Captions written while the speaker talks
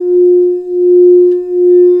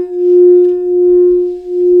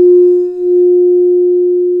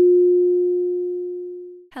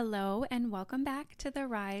welcome back to the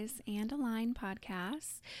Rise and Align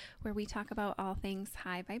podcast, where we talk about all things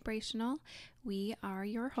high vibrational. We are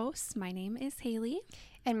your hosts. My name is Haley.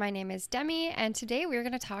 And my name is Demi, and today we're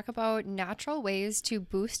going to talk about natural ways to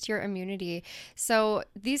boost your immunity. So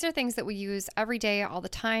these are things that we use every day, all the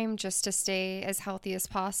time, just to stay as healthy as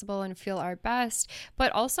possible and feel our best,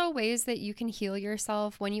 but also ways that you can heal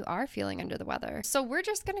yourself when you are feeling under the weather. So we're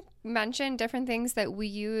just going to mention different things that we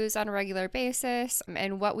use on a regular basis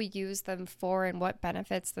and what we use them for and what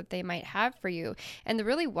benefits that they might have for you. And the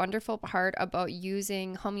really wonderful part about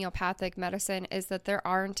using homeopathic medicine is that there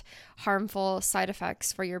aren't harmful side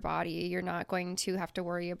effects for your body. You're not going to have to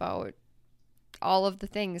worry about all of the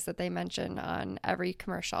things that they mention on every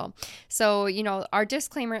commercial. So, our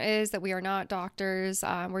disclaimer is that we are not doctors.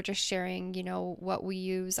 We're just sharing, what we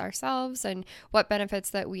use ourselves and what benefits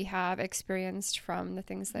that we have experienced from the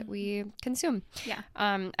things that we consume. Yeah.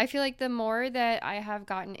 I feel like the more that I have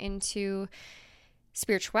gotten into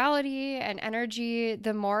spirituality and energy,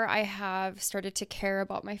 the more I have started to care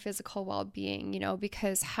about my physical well-being,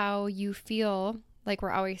 because how you feel, like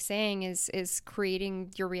we're always saying, is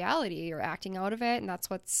creating your reality. You're acting out of it, and that's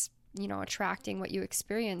what's attracting what you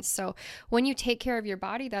experience. So when you take care of your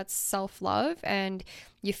body, that's self-love, and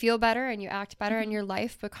you feel better and you act better, and your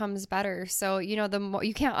life becomes better. So the more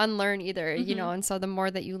you can't unlearn either, and so the more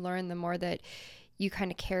that you learn, the more that you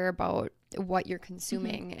kind of care about what you're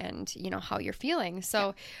consuming and how you're feeling.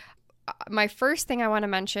 So my first thing I want to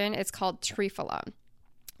mention, it's called Triphala.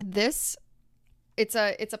 It's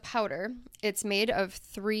a powder. It's made of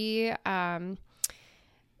 3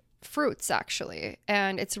 fruits, actually,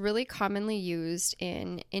 and it's really commonly used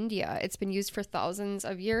in India. It's been used for thousands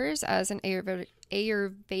of years as an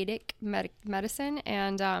Ayurvedic medicine,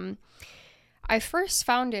 and I first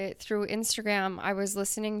found it through Instagram. I was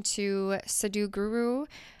listening to Sadhu Guru.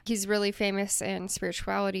 He's really famous in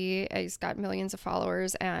spirituality. He's got millions of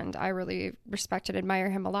followers, and I really respect and admire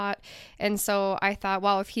him a lot. And so I thought,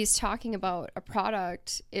 well, if he's talking about a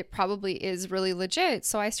product, it probably is really legit.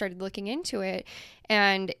 So I started looking into it,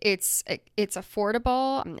 and it's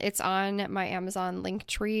affordable. It's on my Amazon link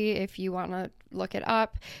tree if you want to look it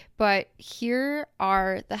up. But here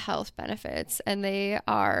are the health benefits, and they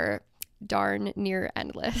are darn near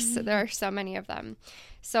endless. There are so many of them.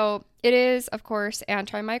 So it is, of course,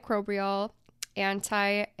 antimicrobial,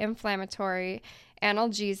 anti-inflammatory,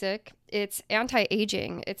 analgesic. It's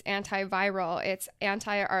anti-aging. It's antiviral. It's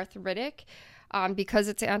anti-arthritic because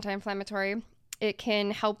it's anti-inflammatory. It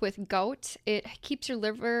can help with gout. It keeps your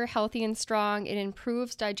liver healthy and strong. It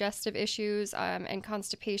improves digestive issues and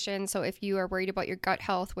constipation. So if you are worried about your gut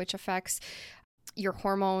health, which affects your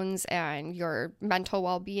hormones and your mental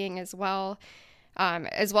well-being as well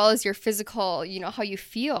as your physical, how you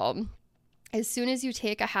feel. As soon as you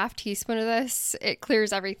take a half teaspoon of this, it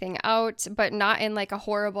clears everything out, but not in like a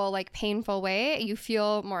horrible, like painful way. You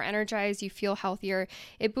feel more energized, you feel healthier.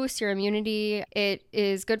 It boosts your immunity. It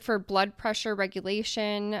is good for blood pressure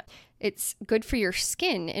regulation. It's good for your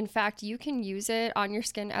skin. In fact, you can use it on your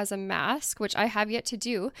skin as a mask, which I have yet to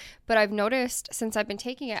do, but I've noticed since I've been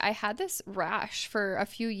taking it, I had this rash for a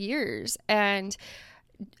few years, and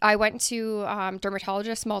I went to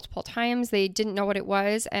dermatologists multiple times. They didn't know what it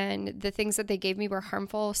was, and the things that they gave me were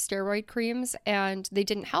harmful steroid creams, and they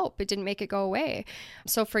didn't help. It didn't make it go away.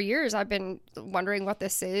 So for years, I've been wondering what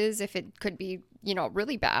this is, if it could be,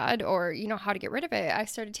 really bad, or, how to get rid of it. I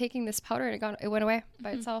started taking this powder, and it went away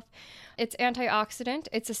by itself. It's antioxidant.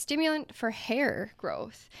 It's a stimulant for hair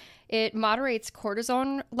growth. It moderates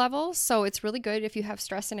cortisone levels, so it's really good if you have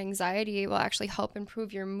stress and anxiety. It will actually help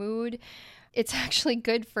improve your mood. It's actually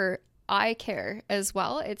good for eye care as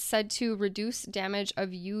well. It's said to reduce damage of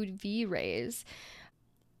UV rays.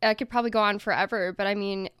 I could probably go on forever, but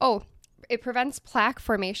it prevents plaque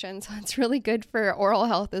formation, so it's really good for oral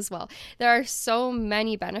health as well. There are so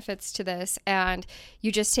many benefits to this, and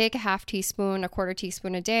you just take a half teaspoon, a quarter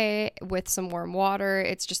teaspoon a day with some warm water.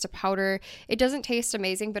 It's just a powder. It doesn't taste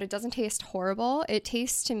amazing, but it doesn't taste horrible. It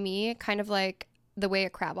tastes to me kind of like the way a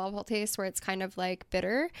crab apple tastes, where it's kind of like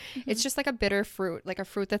bitter. It's just like a bitter fruit, like a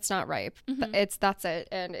fruit that's not ripe. That's it.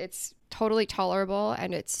 And it's totally tolerable,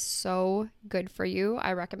 and it's so good for you.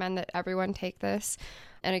 I recommend that everyone take this.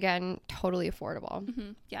 And again, totally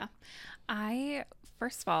affordable. Yeah.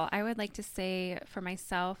 First of all, I would like to say for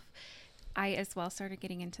myself, I as well started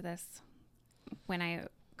getting into this when I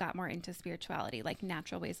got more into spirituality, like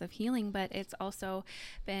natural ways of healing, but it's also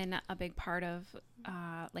been a big part of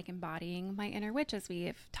like embodying my inner witch, as we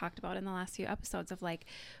have talked about in the last few episodes, of like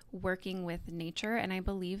working with nature. And I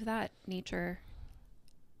believe that nature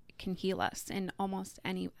can heal us in almost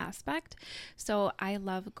any aspect. So I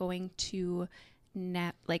love going to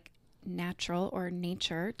natural or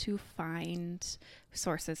nature to find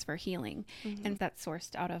sources for healing. And that's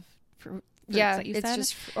sourced out of fruits that you it's said.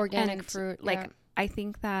 just organic And fruit. like, I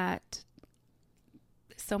think that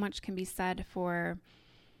so much can be said for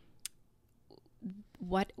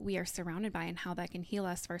what we are surrounded by and how that can heal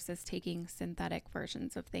us versus taking synthetic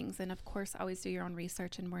versions of things. And of course, always do your own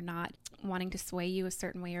research, and we're not wanting to sway you a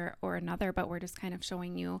certain way or another, but we're just kind of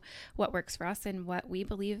showing you what works for us and what we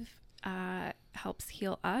believe helps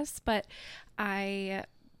heal us. But I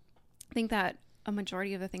think that a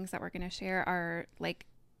majority of the things that we're going to share are like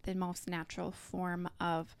the most natural form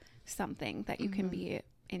of something that you can be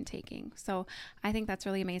intaking. So I think that's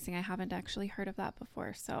really amazing. I haven't actually heard of that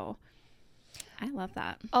before. So I love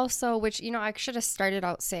that. Also, which, you know, I should have started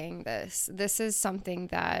out saying this. This is something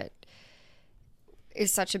that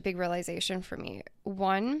is such a big realization for me.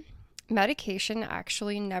 One, medication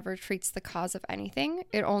actually never treats the cause of anything.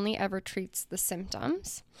 It only ever treats the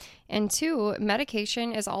symptoms. And two,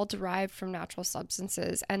 medication is all derived from natural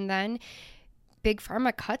substances. And then Big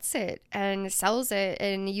Pharma cuts it and sells it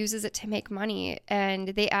and uses it to make money. And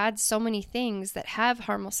they add so many things that have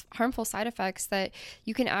harmful side effects that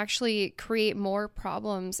you can actually create more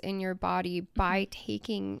problems in your body by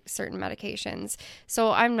taking certain medications.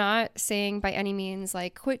 So I'm not saying by any means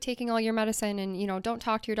like quit taking all your medicine and, you know, don't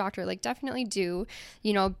talk to your doctor. Like definitely do,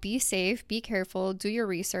 you know, be safe, be careful, do your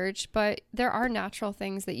research. But there are natural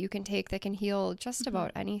things that you can take that can heal just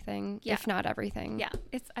about anything, if not everything. Yeah,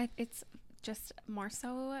 it's just more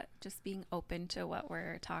so just being open to what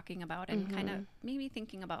we're talking about and kind of maybe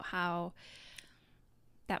thinking about how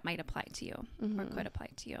that might apply to you or could apply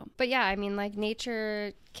to you. But yeah, I mean, like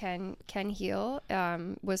nature can heal,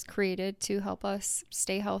 was created to help us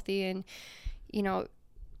stay healthy and, you know,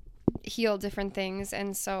 heal different things.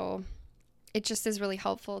 And so it just is really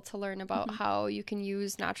helpful to learn about how you can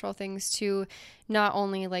use natural things to not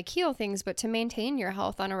only like heal things, but to maintain your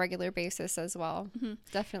health on a regular basis as well.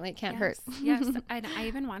 Definitely it can't hurt. Yes. And I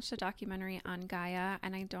even watched a documentary on Gaia,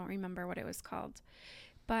 and I don't remember what it was called,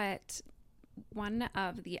 but one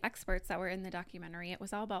of the experts that were in the documentary, it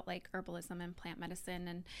was all about like herbalism and plant medicine.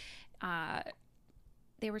 And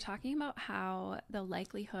they were talking about how the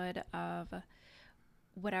likelihood of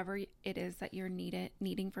whatever it is that you're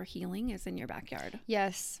needing for healing is in your backyard.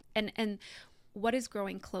 Yes. And what is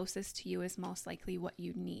growing closest to you is most likely what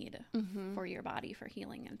you need for your body for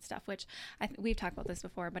healing and stuff, which we've talked about this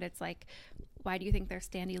before, but it's like, why do you think there's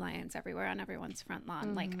dandelions everywhere on everyone's front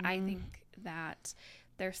lawn? Like, I think that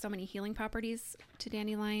there's so many healing properties to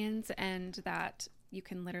dandelions and that you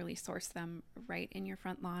can literally source them right in your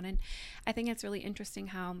front lawn. And I think it's really interesting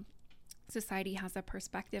how society has a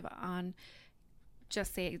perspective on,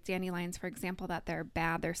 just say dandelions, for example, that they're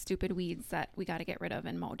bad, they're stupid weeds that we got to get rid of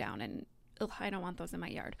and mow down, and I don't want those in my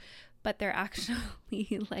yard. But they're actually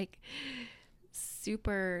like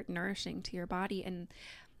super nourishing to your body, and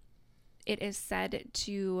it is said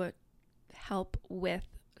to help with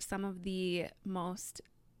some of the most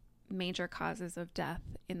major causes of death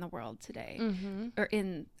in the world today, or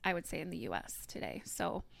I would say in the US today.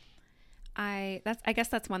 So I guess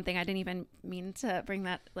that's one thing. I didn't even mean to bring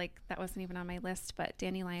that, like that wasn't even on my list, but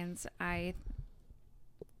dandelions, I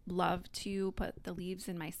love to put the leaves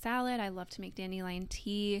in my salad. I love to make dandelion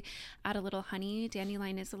tea, add a little honey.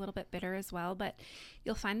 Dandelion is a little bit bitter as well, but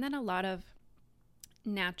you'll find that a lot of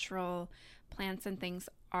natural plants and things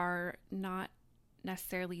are not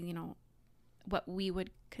necessarily, you know, what we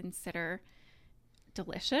would consider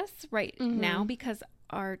delicious right now, because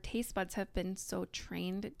our taste buds have been so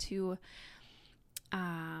trained to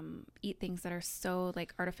eat things that are so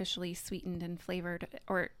like artificially sweetened and flavored,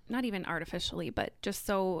 or not even artificially, but just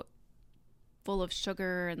so full of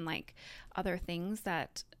sugar and like other things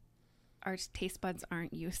that our taste buds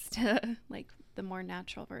aren't used to, like the more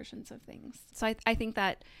natural versions of things. So I think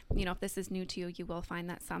that, you know, if this is new to you, you will find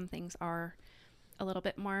that some things are a little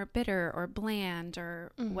bit more bitter or bland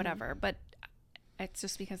or whatever, but it's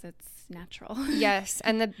just because it's natural. Yes.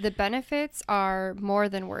 And the benefits are more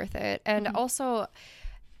than worth it. And also,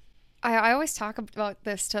 I always talk about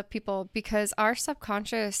this to people because our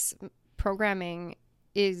subconscious programming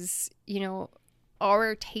is, you know,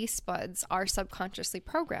 our taste buds are subconsciously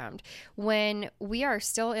programmed. When we are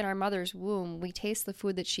still in our mother's womb, we taste the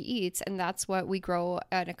food that she eats, and that's what we grow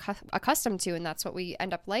and accustomed to, and that's what we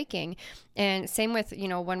end up liking. And same with, you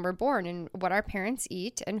know, when we're born, and what our parents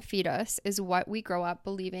eat and feed us is what we grow up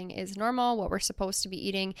believing is normal, what we're supposed to be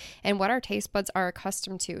eating, and what our taste buds are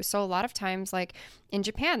accustomed to. So a lot of times, like in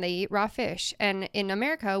Japan, they eat raw fish, and in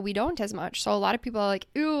America, we don't as much. So a lot of people are like,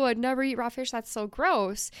 ew, I'd never eat raw fish. That's so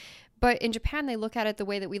gross. But in Japan, they look at it the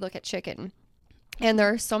way that we look at chicken. And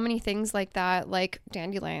there are so many things like that, like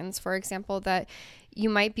dandelions, for example, that you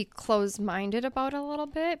might be closed-minded about a little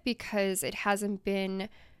bit because it hasn't been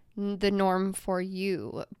the norm for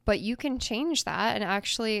you, but you can change that. And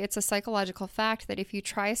actually, it's a psychological fact that if you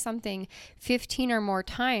try something 15 or more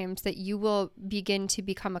times, that you will begin to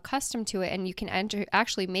become accustomed to it, and you can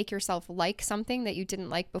actually make yourself like something that you didn't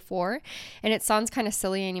like before. And it sounds kind of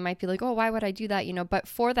silly, and you might be like, oh, why would I do that? You know, but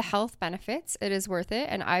for the health benefits, it is worth it.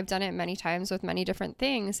 And I've done it many times with many different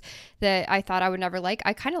things that I thought I would never like.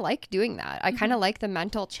 I kind of like doing that. I kind of like the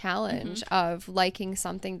mental challenge of liking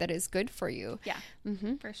something that is good for you. Yeah,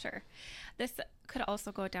 for sure. This could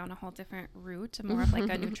also go down a whole different route, more of like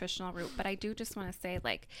a nutritional route. But I do just want to say,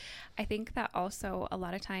 like, I think that also a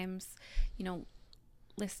lot of times, you know,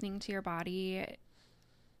 listening to your body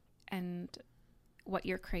and what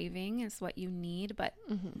you're craving is what you need, but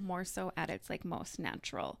more so at its like most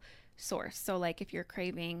natural source. So like if you're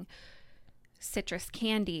craving citrus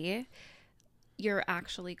candy, you're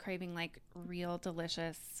actually craving like real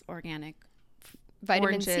delicious organic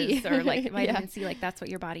Vitamin C. or like vitamin C, like that's what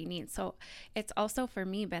your body needs. So it's also for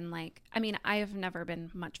me been like, I mean, I have never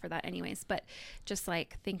been much for that anyways, but just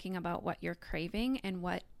like thinking about what you're craving and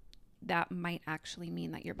what that might actually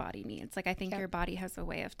mean that your body needs. Like I think your body has a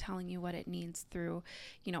way of telling you what it needs through,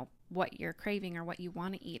 you know, what you're craving or what you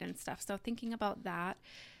want to eat and stuff. So thinking about that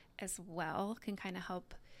as well can kind of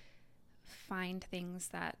help find things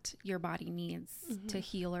that your body needs to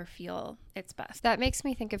heal or feel its best. That makes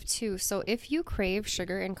me think of too. So if you crave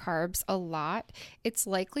sugar and carbs a lot, it's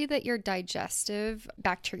likely that your digestive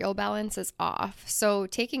bacterial balance is off. So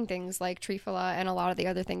taking things like Triphala and a lot of the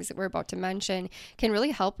other things that we're about to mention can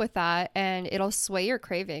really help with that, and it'll sway your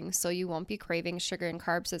cravings, so you won't be craving sugar and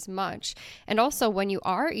carbs as much. And also when you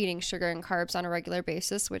are eating sugar and carbs on a regular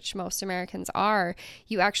basis, which most Americans are,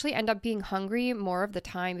 you actually end up being hungry more of the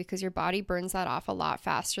time because your body burns that off a lot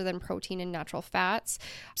faster than protein and natural fats.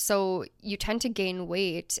 So you tend to gain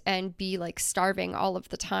weight and be like starving all of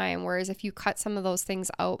the time. Whereas if you cut some of those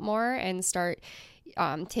things out more and start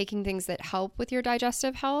taking things that help with your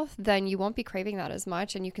digestive health, then you won't be craving that as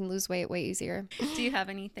much and you can lose weight way easier. Do you have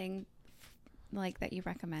anything like that you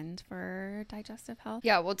recommend for digestive health?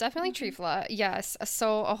 Yeah, well, definitely Triphala. Yes.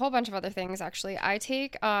 So a whole bunch of other things, actually. I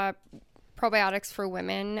take probiotics for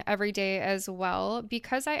women every day as well.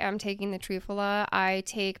 Because I am taking the Triphala, I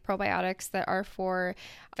take probiotics that are for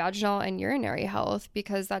vaginal and urinary health,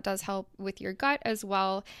 because that does help with your gut as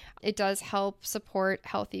well. It does help support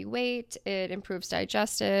healthy weight. It improves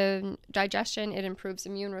digestion. It improves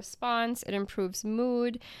immune response. It improves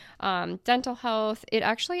mood, dental health. It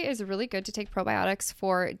actually is really good to take probiotics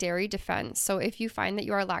for dairy defense. So if you find that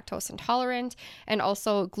you are lactose intolerant and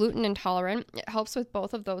also gluten intolerant, it helps with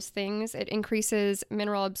both of those things. It increases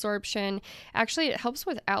mineral absorption. Actually, it helps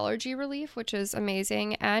with allergy relief, which is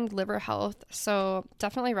amazing, and liver health. So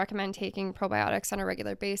definitely recommend taking probiotics on a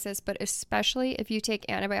regular basis, but especially if you take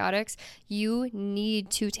antibiotics, you need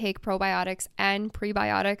to take probiotics and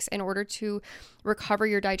prebiotics in order to recover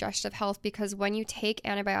your digestive health, because when you take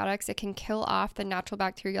antibiotics, it can kill off the natural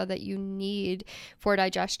bacteria that you need for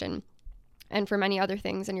digestion and for many other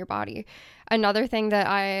things in your body. Another thing that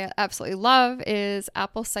I absolutely love is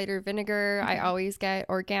apple cider vinegar. I always get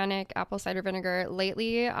organic apple cider vinegar.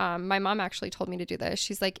 Lately, my mom actually told me to do this.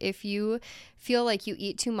 She's like, if you feel like you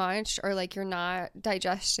eat too much or like you're not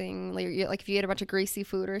digesting, like if you eat a bunch of greasy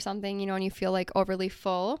food or something, you know, and you feel like overly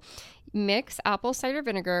full, mix apple cider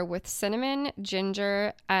vinegar with cinnamon,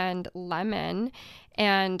 ginger, and lemon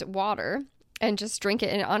and water, and just drink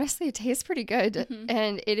it. And honestly, it tastes pretty good.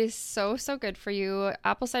 And it is so, so good for you.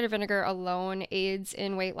 Apple cider vinegar alone aids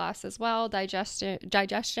in weight loss as well. Digestion,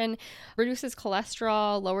 reduces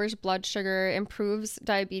cholesterol, lowers blood sugar, improves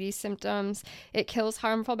diabetes symptoms. It kills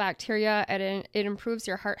harmful bacteria, and it improves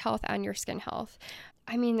your heart health and your skin health.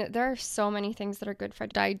 I mean, there are so many things that are good for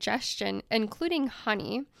digestion, including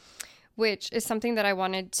honey, which is something that I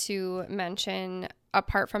wanted to mention.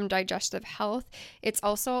 Apart from digestive health, it's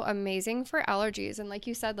also amazing for allergies. And like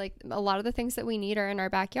you said, like a lot of the things that we need are in our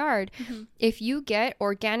backyard. If you get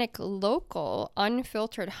organic, local,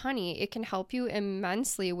 unfiltered honey, it can help you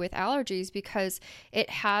immensely with allergies because it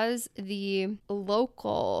has the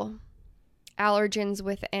local allergens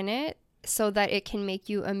within it, so that it can make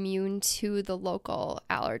you immune to the local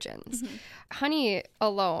allergens. Honey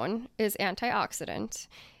alone is antioxidant.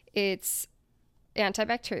 It's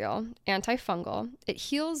antibacterial, antifungal. It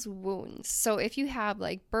heals wounds. So if you have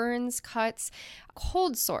like burns, cuts,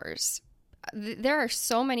 cold sores, there are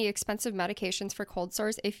so many expensive medications for cold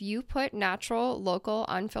sores. If you put natural, local,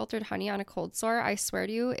 unfiltered honey on a cold sore, I swear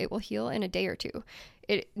to you, it will heal in a day or two.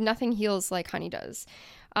 Nothing heals like honey does.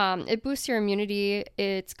 It boosts your immunity.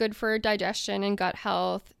 It's good for digestion and gut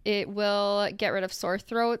health. It will get rid of sore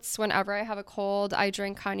throats. Whenever I have a cold, I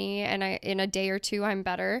drink honey, and in a day or two, I'm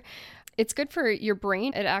better. It's good for your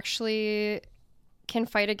brain. It actually can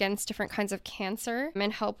fight against different kinds of cancer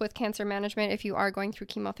and help with cancer management if you are going through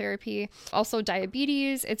chemotherapy. Also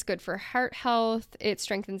diabetes, it's good for heart health, it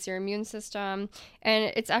strengthens your immune system,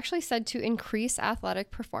 and it's actually said to increase athletic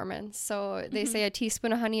performance. So they say a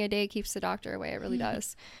teaspoon of honey a day keeps the doctor away. It really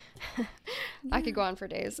does. I could go on for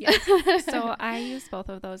days. Yeah. So I use both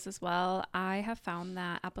of those as well. I have found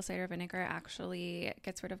that apple cider vinegar actually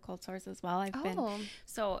gets rid of cold sores as well.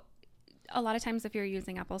 So a lot of times if you're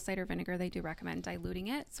using apple cider vinegar, they do recommend diluting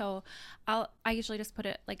it. So I usually just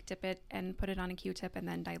dip it and put it on a Q-tip and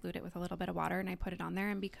then dilute it with a little bit of water, and I put it on there.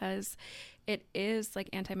 And because it is like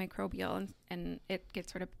antimicrobial and it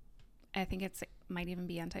gets rid of, I think it might even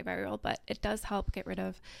be antiviral, but it does help get rid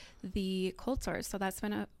of the cold sores. So that's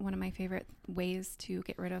been one of my favorite ways to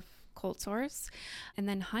get rid of cold sores. And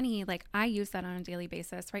then honey, like I use that on a daily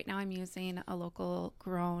basis. Right now I'm using a local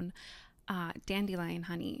grown dandelion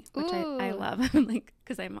honey, which I love, like,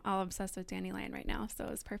 because I'm all obsessed with dandelion right now, so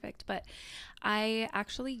it's perfect. But I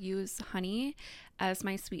actually use honey as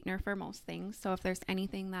my sweetener for most things. So if there's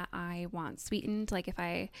anything that I want sweetened, like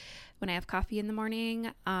when I have coffee in the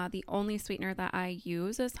morning, the only sweetener that I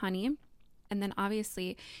use is honey. And then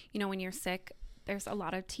obviously, when you're sick, there's a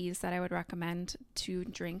lot of teas that I would recommend to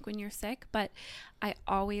drink when you're sick, but I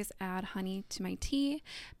always add honey to my tea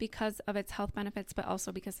because of its health benefits, but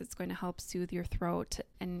also because it's going to help soothe your throat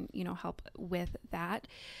and, help with that.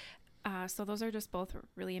 So those are just both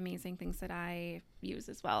really amazing things that I use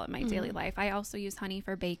as well in my daily life. I also use honey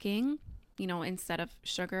for baking. Instead of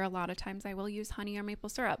sugar, a lot of times I will use honey or maple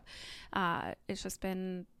syrup. It's just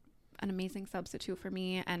been an amazing substitute for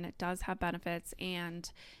me, and it does have benefits,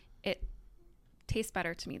 and it tastes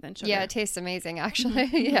better to me than sugar. Yeah, it tastes amazing, actually.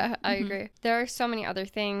 Yeah, I agree. There are so many other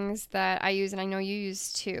things that I use, and I know you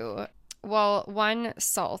use too. Well, one,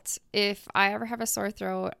 salt. If I ever have a sore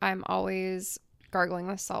throat, I'm always gargling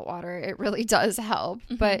with salt water. It really does help.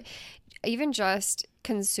 But even just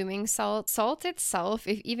consuming salt itself,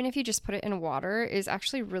 even if you just put it in water, is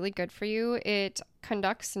actually really good for you. It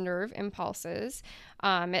conducts nerve impulses.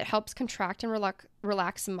 It helps contract and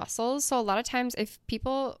relax muscles. So a lot of times if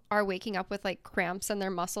people are waking up with like cramps in their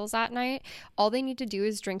muscles at night, all they need to do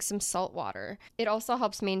is drink some salt water. It also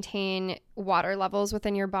helps maintain water levels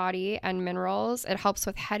within your body and minerals. It helps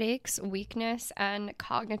with headaches, weakness, and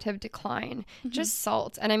cognitive decline. Just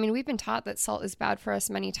salt. And I mean, we've been taught that salt is bad for us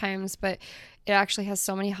many times, but it actually has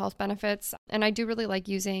so many health benefits. And I do really like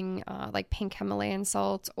using like pink Himalayan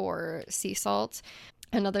salt or sea salt.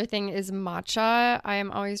 Another thing is matcha. I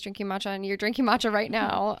am always drinking matcha, and you're drinking matcha right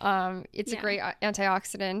now. It's a great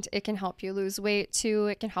antioxidant. It can help you lose weight too.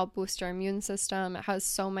 It can help boost your immune system. It has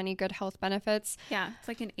so many good health benefits. Yeah, it's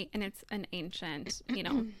like it's an ancient,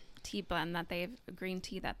 tea blend green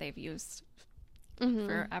tea that they've used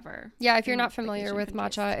forever. Yeah, if you're not familiar with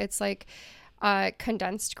matcha, it's like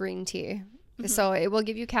condensed green tea. So it will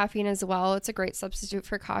give you caffeine as well. It's a great substitute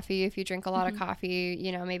for coffee. If you drink a lot of coffee,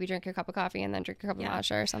 maybe drink a cup of coffee and then drink a cup of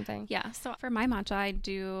matcha or something. Yeah. So for my matcha, I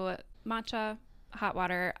do matcha, hot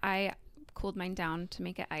water. I cooled mine down to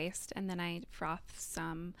make it iced, and then I froth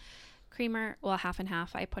some creamer, half and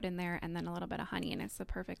half I put in there, and then a little bit of honey, and it's the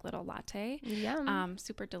perfect little latte. Yum.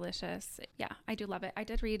 Super delicious. Yeah, I do love it. I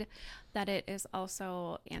did read that it is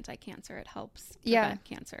also anti-cancer. It helps prevent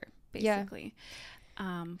cancer, basically.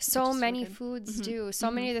 So many foods do. So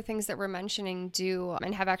many of the things that we're mentioning do,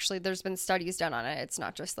 and have actually, there's been studies done on it. It's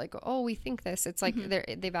not just like, oh, we think this. It's like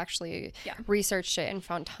they've actually researched it and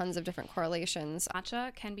found tons of different correlations.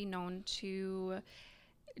 Matcha can be known to,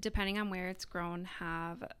 depending on where it's grown,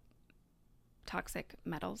 have toxic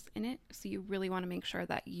metals in it. So you really want to make sure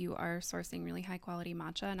that you are sourcing really high quality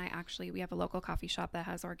matcha. And we have a local coffee shop that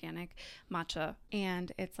has organic matcha,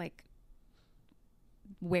 and it's like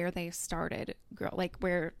where they started like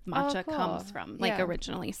where matcha comes from, like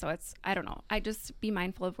originally. So it's, I don't know, I just be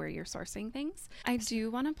mindful of where you're sourcing things. I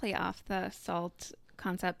do want to play off the salt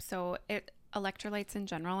concept. So electrolytes in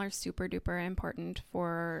general are super duper important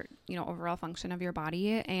for, overall function of your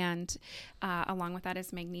body. And along with that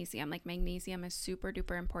is magnesium. Like magnesium is super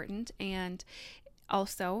duper important. And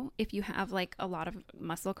Also, if you have like a lot of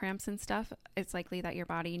muscle cramps and stuff, it's likely that your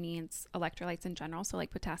body needs electrolytes in general. So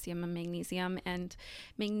like potassium and magnesium. And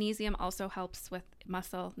magnesium also helps with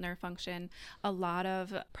muscle nerve function. A lot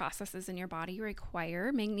of processes in your body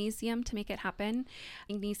require magnesium to make it happen.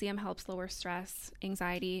 Magnesium helps lower stress,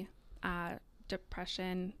 anxiety,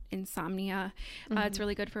 depression, insomnia. It's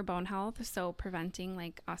really good for bone health, so preventing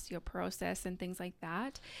like osteoporosis and things like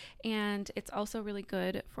that. And it's also really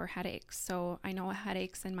good for headaches. So I know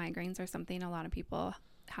headaches and migraines are something a lot of people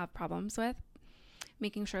have problems with.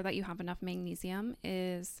 Making sure that you have enough magnesium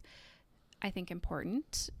is, I think,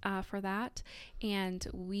 important for that. And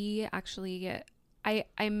we actually,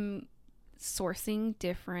 I'm sourcing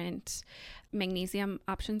different magnesium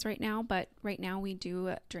options right now, but right now we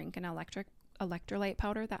do drink an electrolyte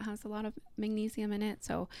powder that has a lot of magnesium in it,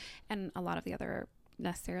 so, and a lot of the other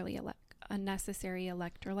unnecessary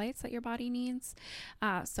electrolytes that your body needs.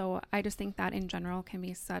 So I just think that in general can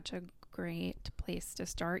be such a great place to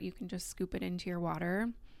start. You can just scoop it into your water,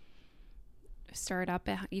 stir it up.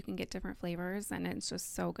 You can get different flavors, and it's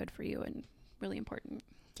just so good for you and really important.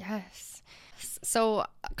 Yes. So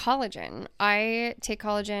collagen, I take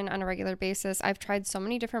collagen on a regular basis. I've tried so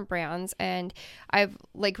many different brands, and I've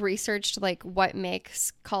like researched like what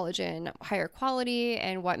makes collagen higher quality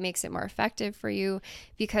and what makes it more effective for you,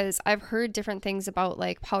 because I've heard different things about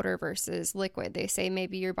like powder versus liquid. They say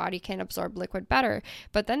maybe your body can absorb liquid better,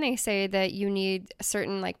 but then they say that you need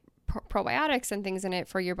certain like probiotics and things in it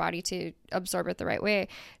for your body to absorb it the right way.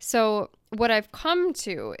 So what I've come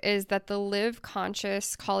to is that the Live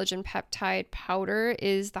Conscious collagen peptide powder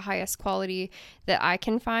is the highest quality that I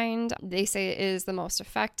can find. They say it is the most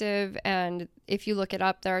effective, and if you look it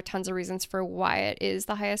up, there are tons of reasons for why it is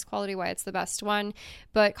the highest quality, why it's the best one.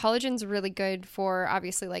 But collagen's really good for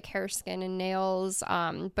obviously like hair, skin, and nails,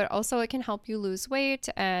 but also it can help you lose weight,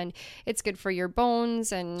 and it's good for your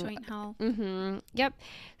bones and joint health. Yep.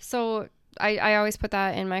 So I always put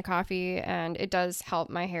that in my coffee, and it does help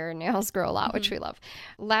my hair and nails grow a lot, which we love.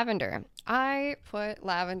 Lavender. I put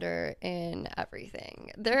lavender in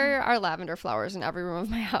everything. There are lavender flowers in every room of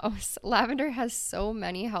my house. Lavender has so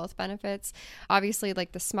many health benefits. Obviously,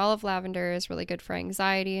 like the smell of lavender is really good for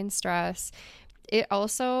anxiety and stress. It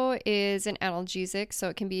also is an analgesic, so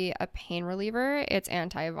it can be a pain reliever. It's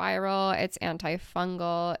antiviral, it's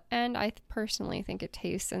antifungal, and I personally think it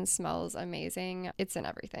tastes and smells amazing. It's in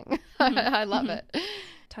everything. I love it.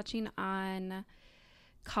 Touching on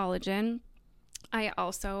collagen, I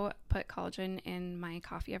also put collagen in my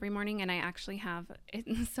coffee every morning, and I actually have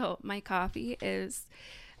it. So my coffee is,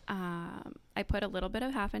 I put a little bit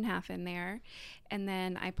of half and half in there, and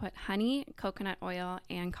then I put honey, coconut oil,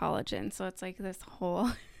 and collagen. So it's like this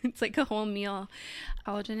whole, it's like a whole meal.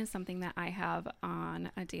 Collagen is something that I have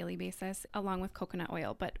on a daily basis along with coconut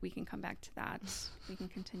oil, but we can come back to that. We can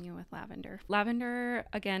continue with lavender. Lavender,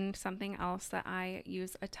 again, something else that I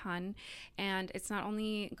use a ton, and it's not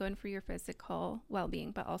only good for your physical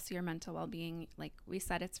well-being, but also your mental well-being. Like we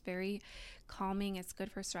said, it's very calming. It's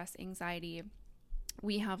good for stress, anxiety.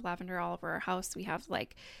 We have lavender all over our house. We have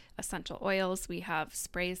like essential oils. We have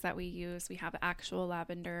sprays that we use. We have actual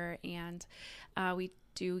lavender, and we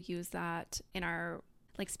do use that in our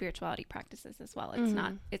like spirituality practices as well. It's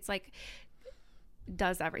not, it's like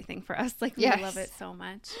does everything for us. Like we love it so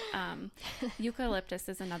much. Eucalyptus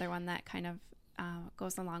is another one that kind of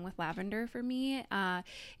goes along with lavender for me.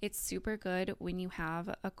 It's super good when you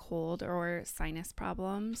have a cold or sinus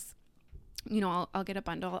problems. You know, I'll get a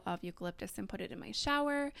bundle of eucalyptus and put it in my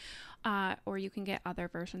shower, or you can get other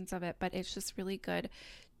versions of it, but it's just really good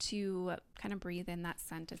to kind of breathe in that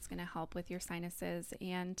scent. It's going to help with your sinuses.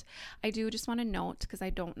 And I do just want to note, because I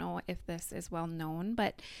don't know if this is well known,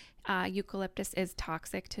 but eucalyptus is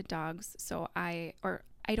toxic to dogs. So I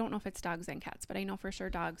don't know if it's dogs and cats, but I know for sure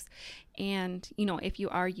dogs. And, you know, if you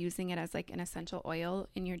are using it as like an essential oil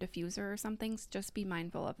in your diffuser or something, just be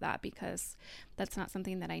mindful of that, because that's not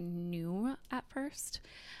something that I knew at first.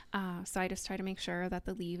 So I just try to make sure that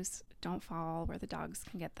the leaves don't fall where the dogs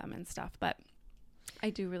can get them and stuff. But I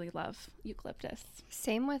do really love eucalyptus.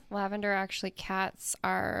 Same with lavender. Actually, cats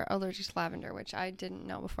are allergic to lavender, which I didn't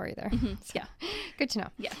know before either. So, yeah. Good to know.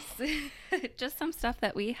 Yes. Just some stuff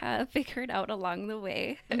that we have figured out along the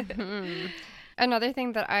way. Another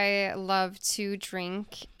thing that I love to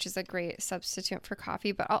drink, which is a great substitute for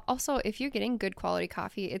coffee, but also if you're getting good quality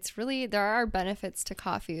coffee, there are benefits to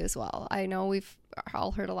coffee as well. I know we've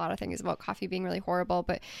all heard a lot of things about coffee being really horrible,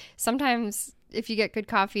 but sometimes if you get good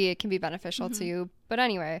coffee, it can be beneficial to you. But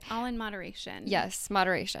anyway. All in moderation. Yes,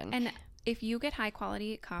 moderation. And if you get high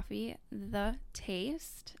quality coffee, the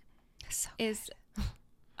taste is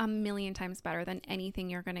a million times better than anything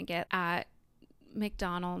you're going to get at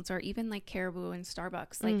McDonald's or even like Caribou and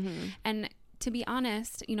Starbucks. Like, and to be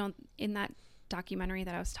honest, you know, in that documentary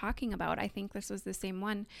that I was talking about, I think this was the same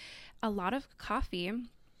one. A lot of coffee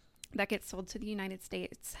that gets sold to the United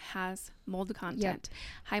States has mold content,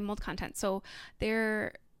 high mold content. So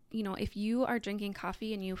there, you know, if you are drinking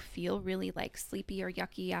coffee and you feel really like sleepy or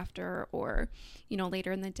yucky after, or, you know,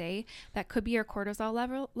 later in the day, that could be your cortisol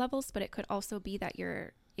levels, but it could also be that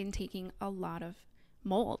you're intaking a lot of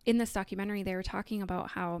mold. In this documentary, they were talking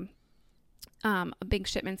about how big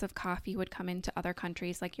shipments of coffee would come into other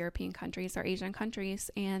countries like European countries or Asian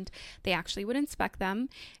countries, and they actually would inspect them,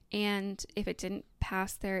 and if it didn't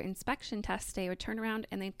pass their inspection test, they would turn around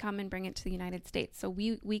and they'd come and bring it to the United States. So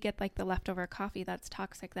we get like the leftover coffee that's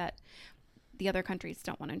toxic that the other countries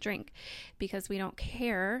don't want to drink because we don't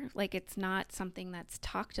care. Like, it's not something that's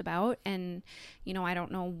talked about. And, you know, I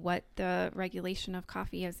don't know what the regulation of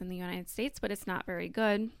coffee is in the United States, but it's not very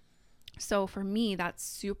good. So for me, that's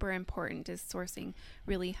super important, is sourcing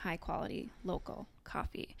really high quality local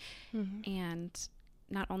coffee. And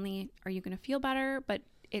not only are you going to feel better, but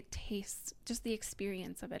it tastes, just the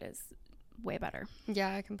experience of it is way better.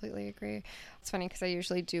 Yeah, I completely agree. It's funny because I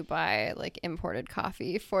usually do buy like imported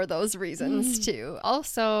coffee for those reasons too.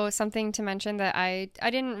 Also, something to mention that I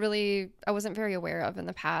wasn't very aware of in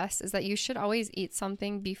the past is that you should always eat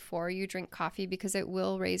something before you drink coffee, because it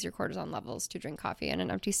will raise your cortisol levels to drink coffee on an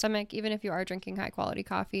empty stomach, even if you are drinking high quality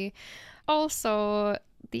coffee. Also,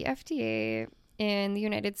 the FDA in the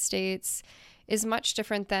United States is much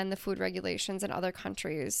different than the food regulations in other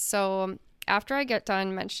countries. So after I get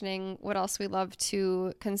done mentioning what else we love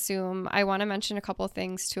to consume, I want to mention a couple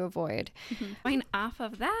things to avoid. Going off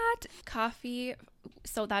of that, coffee.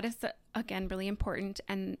 So that is, again, really important.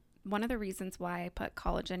 And one of the reasons why I put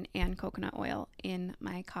collagen and coconut oil in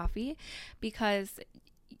my coffee, because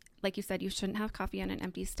like you said, you shouldn't have coffee on an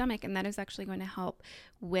empty stomach. And that is actually going to help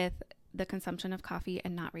with the consumption of coffee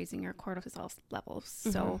and not raising your cortisol levels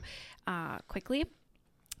so quickly.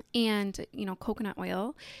 And, you know, coconut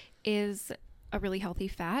oil is a really healthy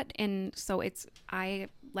fat. And so I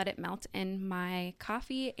let it melt in my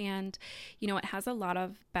coffee, and, you know, it has a lot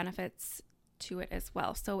of benefits to it as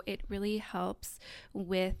well. So it really helps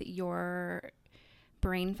with your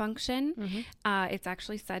brain function. It's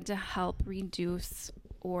actually said to help reduce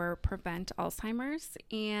or prevent Alzheimer's,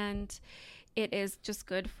 and it is just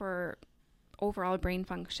good for overall brain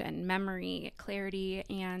function, memory, clarity,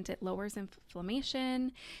 and it lowers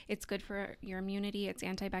inflammation. It's good for your immunity. It's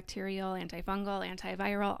antibacterial, antifungal,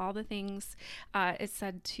 antiviral, all the things. It's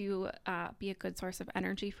said to be a good source of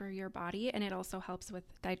energy for your body, and it also helps with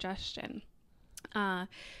digestion.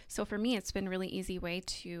 So for me, it's been a really easy way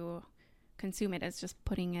to consume it, is just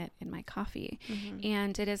putting it in my coffee.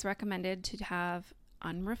 And it is recommended to have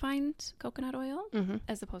unrefined coconut oil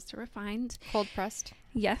as opposed to refined. Cold pressed.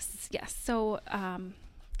 Yes. So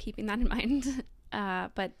keeping that in mind.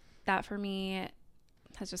 But that for me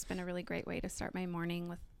has just been a really great way to start my morning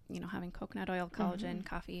with, you know, having coconut oil, collagen,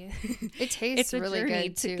 coffee. It tastes it's really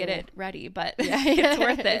good to too. Get it ready, but it's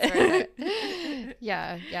worth it. It's worth it.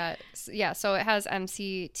 Yeah. So it has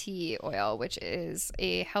MCT oil, which is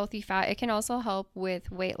a healthy fat. It can also help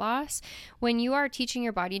with weight loss. When you are teaching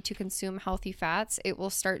your body to consume healthy fats, it will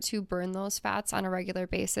start to burn those fats on a regular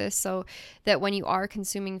basis, so that when you are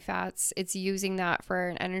consuming fats, it's using that for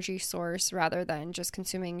an energy source rather than just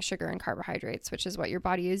consuming sugar and carbohydrates, which is what your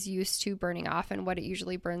body is used to burning off and what it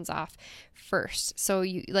usually burns off first. So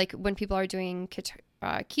you, like when people are doing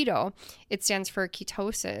keto, it stands for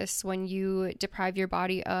ketosis. When you deprive your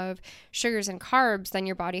body of sugars and carbs, then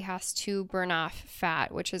your body has to burn off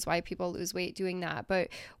fat, which is why people lose weight doing that. But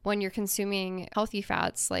when you're consuming healthy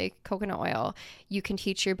fats like coconut oil, you can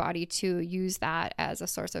teach your body to use that as a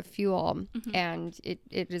source of fuel. And it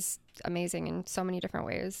is amazing in so many different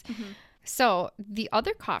ways. So the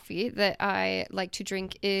other coffee that I like to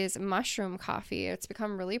drink is mushroom coffee. It's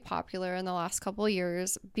become really popular in the last couple of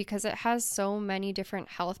years because it has so many different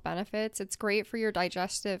health benefits. It's great for your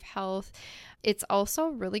digestive health. It's also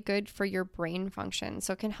really good for your brain function.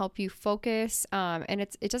 So it can help you focus, and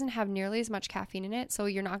it doesn't have nearly as much caffeine in it. So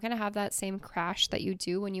you're not going to have that same crash that you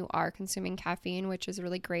do when you are consuming caffeine, which is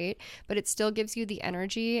really great, but it still gives you the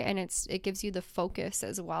energy, and it gives you the focus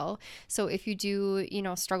as well. So if you do, you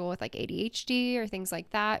know, struggle with like ADHD or things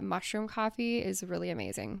like that, mushroom coffee is really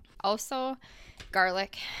amazing. Also,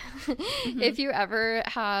 garlic. If you ever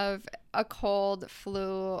have a cold,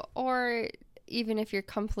 flu, or even if you're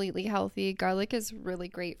completely healthy, garlic is really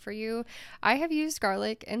great for you. I have used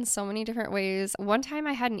garlic in so many different ways. One time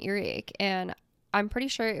I had an earache, and I'm pretty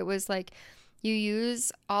sure it was like you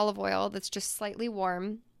use olive oil that's just slightly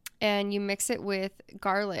warm, and you mix it with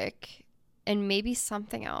garlic and maybe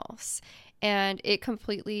something else. And it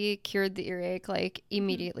completely cured the earache, like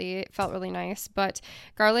immediately. It felt really nice. But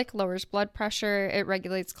garlic lowers blood pressure, it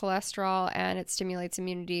regulates cholesterol, and it stimulates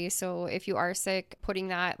immunity. So if you are sick, putting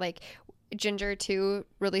that, like ginger too,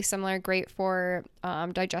 really similar, great for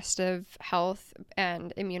digestive health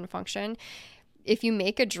and immune function. If you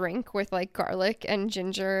make a drink with like garlic and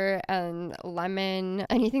ginger and lemon,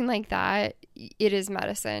 anything like that, it is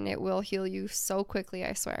medicine. It will heal you so quickly,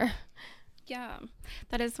 I swear. Yeah,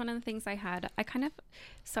 that is one of the things I had.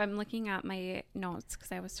 So I'm looking at my notes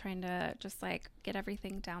because I was trying to just like get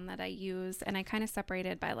everything down that I use. And I kind of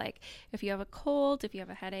separated by like, if you have a cold, if you have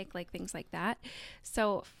a headache, like things like that.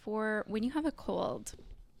 So for when you have a cold,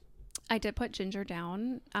 I did put ginger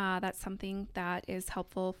down. That's something that is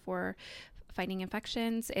helpful for fighting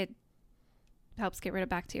infections. It helps get rid of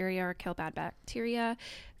bacteria or kill bad bacteria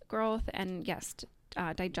growth, and yes,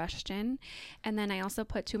 digestion. And then I also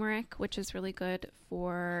put turmeric, which is really good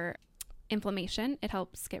for inflammation. It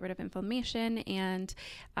helps get rid of inflammation, and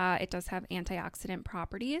it does have antioxidant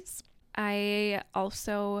properties. I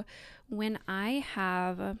also,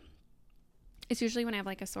 it's usually when I have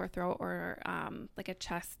like a sore throat or like a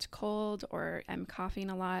chest cold or I'm coughing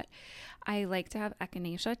a lot, I like to have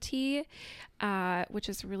echinacea tea, which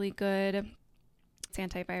is really good. It's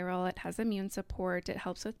antiviral. It has immune support. It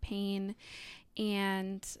helps with pain.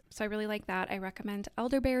 And so I really like that. I recommend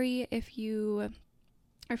elderberry if you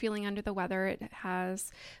are feeling under the weather. It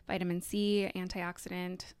has vitamin C,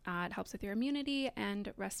 antioxidant. It helps with your immunity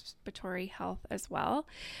and respiratory health as well.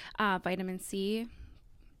 Vitamin C,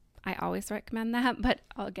 I always recommend that, but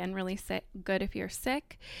again, really good if you're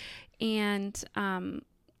sick. And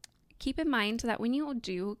keep in mind that when you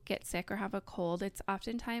do get sick or have a cold, it's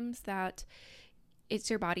oftentimes that it's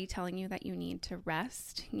your body telling you that you need to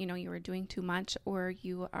rest. You know, you are doing too much or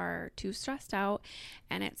you are too stressed out,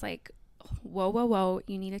 and it's like, whoa,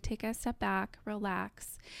 you need to take a step back,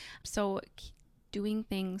 relax. So doing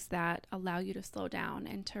things that allow you to slow down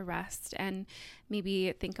and to rest, and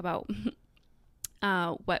maybe think about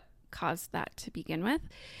what caused that to begin with.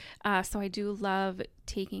 So I do love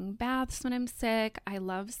taking baths when I'm sick. I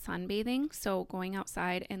love sunbathing. So going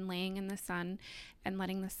outside and laying in the sun and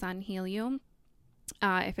letting the sun heal you.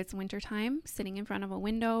 If it's wintertime, sitting in front of a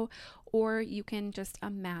window, or you can just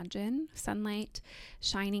imagine sunlight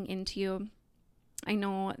shining into you. I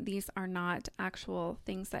know these are not actual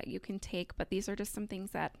things that you can take, but these are just some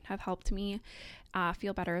things that have helped me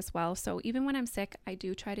feel better as well. So even when I'm sick, I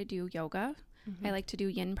do try to do yoga. Mm-hmm. I like to do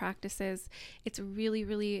yin practices. It's really,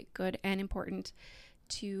 really good and important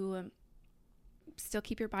to still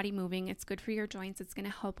keep your body moving. It's good for your joints. It's going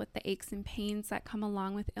to help with the aches and pains that come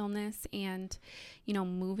along with illness, and, you know,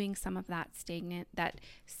 moving some of that stagnant, that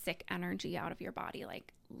sick energy out of your body,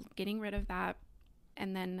 like getting rid of that.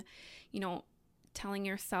 And then, you know, telling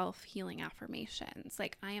yourself healing affirmations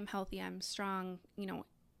like, I am healthy, I'm strong, you know,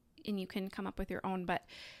 and you can come up with your own, but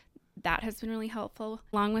that has been really helpful,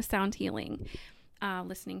 along with sound healing.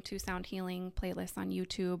 Listening to sound healing playlists on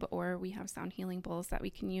YouTube, or we have sound healing bowls that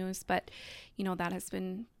we can use. But, you know, that has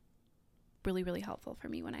been really, really helpful for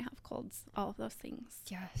me when I have colds, all of those things.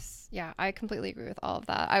 Yes. Yeah, I completely agree with all of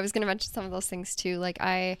that. I was going to mention some of those things too. Like,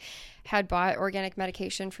 I had bought organic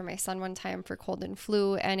medication for my son one time for cold and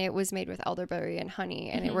flu, and it was made with elderberry and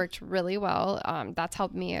honey, and it worked really well. That's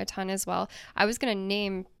helped me a ton as well. I was going to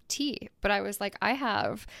name tea, but I was like, I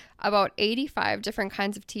have about 85 different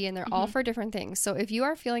kinds of tea, and they're all for different things. So if you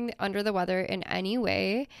are feeling under the weather in any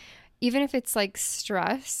way, even if it's like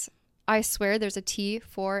stress, I swear there's a tea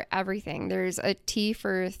for everything. There's a tea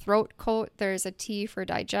for throat coat. There's a tea for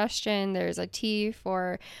digestion. There's a tea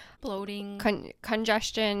for bloating,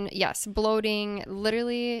 congestion. Yes, bloating,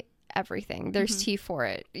 literally everything. There's tea for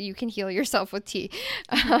it. You can heal yourself with tea,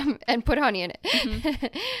 and put honey in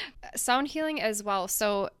it. Sound healing as well.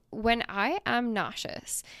 So when I am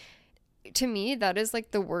nauseous, to me, that is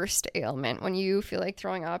like the worst ailment. When you feel like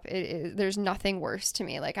throwing up, there's nothing worse to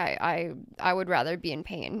me. Like I would rather be in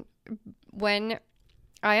pain. When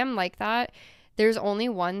I am like that, there's only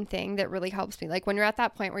one thing that really helps me. Like when you're at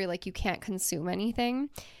that point where you're like, you can't consume anything,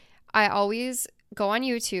 I always go on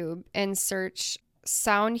YouTube and search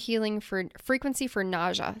sound healing for frequency for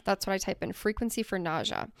nausea. That's what I type in, frequency for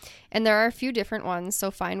nausea. And there are a few different ones,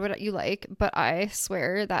 so find what you like, but I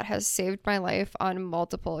swear that has saved my life on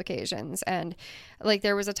multiple occasions. And like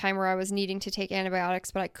there was a time where I was needing to take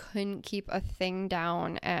antibiotics, but I couldn't keep a thing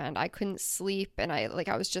down, and I couldn't sleep, and I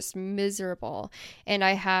was just miserable. And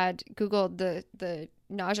I had Googled the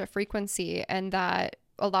nausea frequency, and that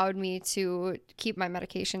allowed me to keep my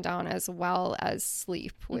medication down as well as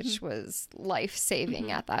sleep, which was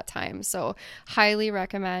life-saving at that time. So highly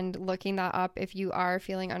recommend looking that up if you are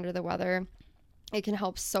feeling under the weather. It can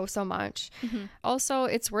help so much. Also,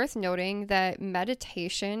 it's worth noting that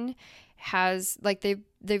meditation has, like,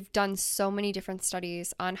 they've done so many different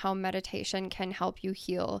studies on how meditation can help you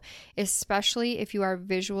heal, especially if you are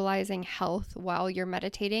visualizing health while you're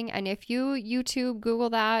meditating. And if you YouTube,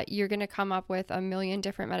 Google that, you're going to come up with a million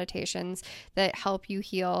different meditations that help you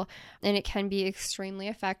heal, and it can be extremely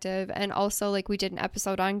effective. And also, like, we did an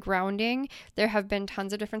episode on grounding. There have been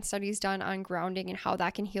tons of different studies done on grounding and how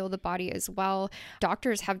that can heal the body as well.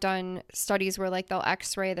 Doctors have done studies where, like, they'll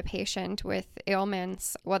x-ray the patient with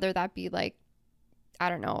ailments, whether that be like, I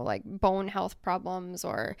don't know, like bone health problems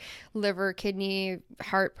or liver, kidney,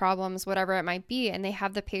 heart problems, whatever it might be. And they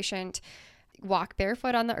have the patient walk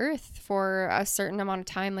barefoot on the earth for a certain amount of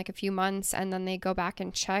time, like a few months, and then they go back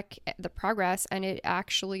and check the progress, and it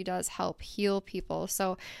actually does help heal people.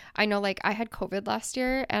 So I know, like, I had COVID last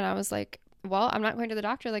year, and I was like, well, I'm not going to the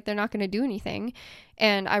doctor. Like, they're not going to do anything.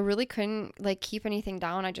 And I really couldn't, like, keep anything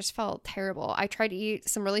down. I just felt terrible. I tried to eat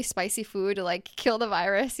some really spicy food to, like, kill the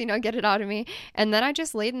virus, you know, get it out of me. And then I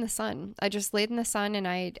just laid in the sun. And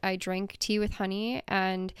I drank tea with honey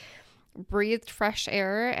and breathed fresh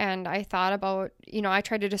air. And I thought about, you know, I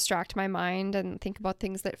tried to distract my mind and think about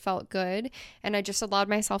things that felt good. And I just allowed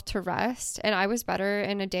myself to rest. And I was better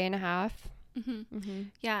in a day and a half.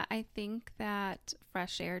 Yeah, I think that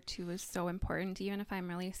fresh air too is so important. Even if I'm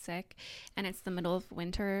really sick and it's the middle of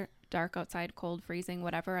winter, dark outside, cold, freezing,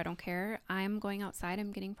 whatever, I don't care. I'm going outside.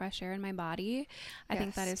 I'm getting fresh air in my body. I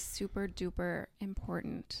think that is super duper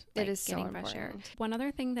important. It is getting so fresh air. One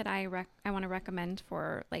other thing that I want to recommend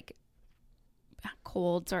for, like,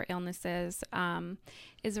 colds or illnesses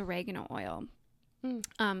is oregano oil.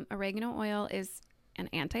 Oregano oil is an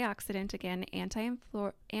antioxidant, again,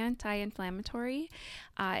 anti-inflammatory.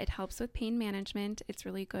 It helps with pain management. It's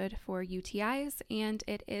really good for UTIs, and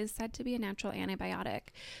it is said to be a natural antibiotic.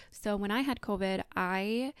 So when I had COVID,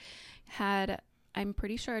 I had, I'm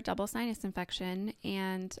pretty sure, a double sinus infection,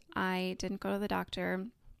 and I didn't go to the doctor.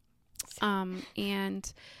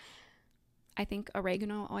 And I think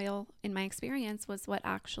oregano oil, in my experience, was what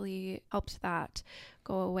actually helped that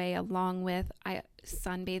go away, along with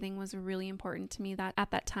sunbathing was really important to me. That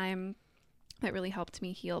at that time, that really helped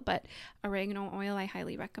me heal. But oregano oil, I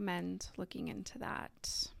highly recommend looking into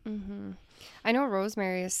that. I know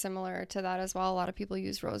rosemary is similar to that as well. A lot of people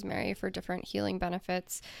use rosemary for different healing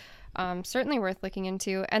benefits. Certainly worth looking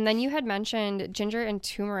into. And then you had mentioned ginger and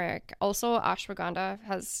turmeric. Also, ashwagandha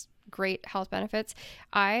has great health benefits.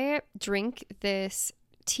 I drink this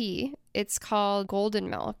tea. It's called golden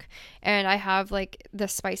milk, and I have, like, the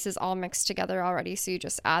spices all mixed together already. So you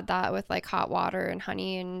just add that with, like, hot water and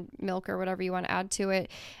honey and milk or whatever you want to add to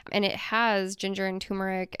it. And it has ginger and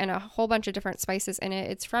turmeric and a whole bunch of different spices in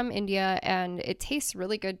it. It's from India, and it tastes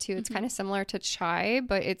really good too. It's kind of similar to chai,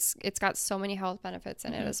 but it's got so many health benefits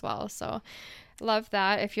in it as well. So love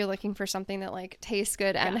that if you're looking for something that, like, tastes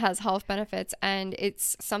good and has health benefits. And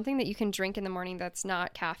it's something that you can drink in the morning that's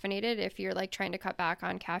not caffeinated. If you're, like, trying to cut back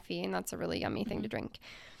on caffeine, that's a really yummy thing to drink.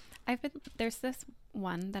 There's this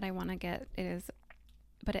one that I want to get.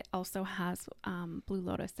 But it also has Blue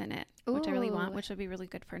Lotus in it, which I really want, which would be really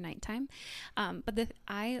good for nighttime.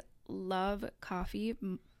 I love coffee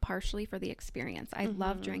partially for the experience. I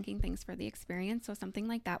love drinking things for the experience. So something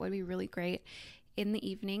like that would be really great in the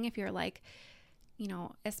evening if you're, like, you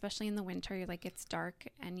know, especially in the winter, you're like, it's dark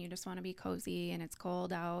and you just want to be cozy and it's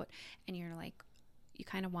cold out, and you're like, you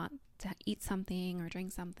kind of want to eat something or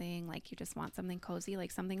drink something, like you just want something cozy,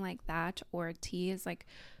 like something like that, or tea is, like,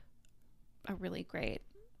 a really great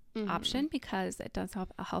option because it does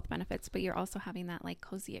have health benefits, but you're also having that, like,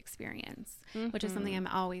 cozy experience, which is something I'm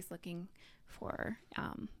always looking for,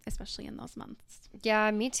 especially in those months.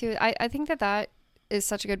 Yeah, me too. I think that is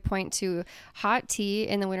such a good point too. Hot tea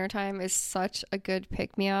in the wintertime is such a good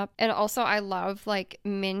pick-me-up. And also, I love, like,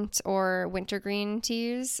 mint or wintergreen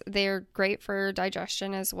teas. They're great for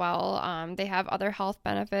digestion as well. They have other health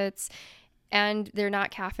benefits, and they're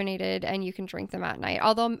not caffeinated, and you can drink them at night.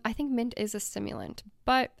 Although I think mint is a stimulant,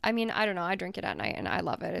 but I mean, I don't know. I drink it at night and I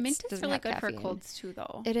love it. Mint is really good for colds too,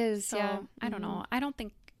 though. It is. So, yeah. I don't know. I don't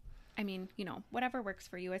think I mean, whatever works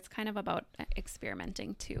for you. It's kind of about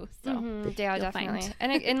experimenting too. So Yeah, you'll definitely.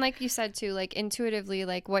 find. And like you said too, like intuitively,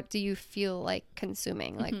 like what do you feel like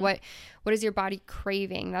consuming? Like what is your body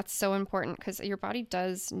craving? That's so important because your body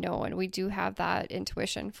does know, and we do have that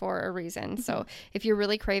intuition for a reason. So if you're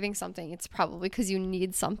really craving something, it's probably because you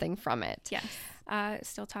need something from it. Yes.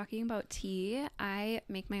 Still talking about tea. I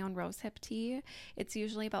make my own rosehip tea. It's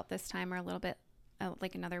usually about this time or a little bit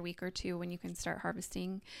like another week or two when you can start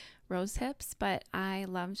harvesting rose hips, but I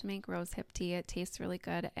love to make rose hip tea. It tastes really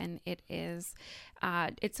good, and it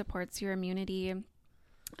supports your immunity.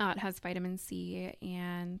 It has vitamin C,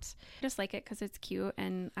 and I just like it because it's cute,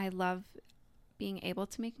 and I love being able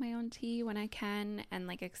to make my own tea when I can, and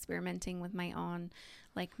like experimenting with my own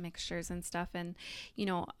like mixtures and stuff. And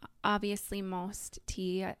obviously most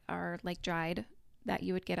tea are like dried that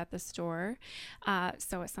you would get at the store.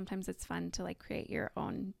 So sometimes it's fun to like create your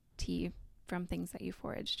own tea from things that you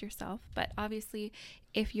foraged yourself. But obviously,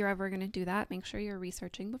 if you're ever going to do that, make sure you're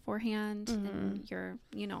researching beforehand and you're,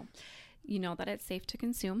 that it's safe to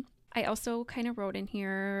consume. I also kind of wrote in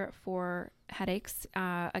here for headaches.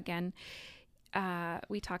 Again,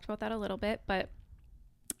 we talked about that a little bit, but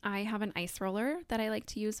I have an ice roller that I like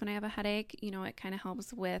to use when I have a headache. It kind of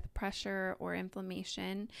helps with pressure or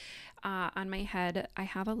inflammation on my head. I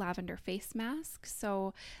have a lavender face mask,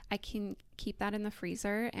 so I can keep that in the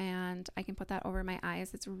freezer and I can put that over my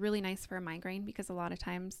eyes. It's really nice for a migraine because a lot of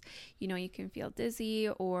times, you can feel dizzy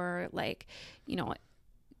or like,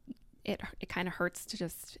 it kind of hurts to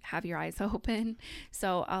just have your eyes open.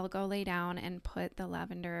 So I'll go lay down and put the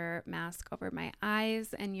lavender mask over my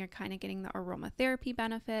eyes, and you're kind of getting the aromatherapy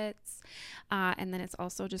benefits. And then it's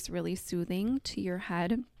also just really soothing to your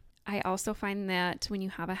head. I also find that when you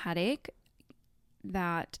have a headache,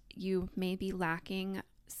 that you may be lacking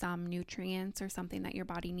some nutrients or something that your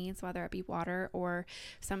body needs, whether it be water or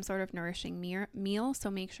some sort of nourishing meal. So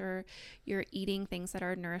make sure you're eating things that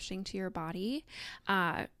are nourishing to your body.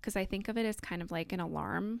 Because I think of it as kind of like an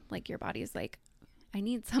alarm, like your body's like, I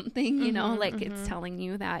need something, it's telling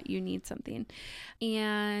you that you need something.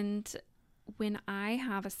 And when I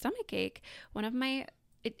have a stomach ache,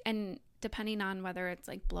 and depending on whether it's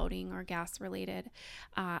like bloating or gas related,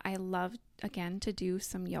 I love, again, to do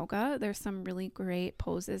some yoga. There's some really great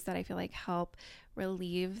poses that I feel like help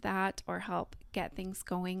relieve that or help get things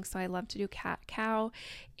going. So I love to do cat-cow,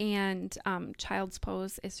 and child's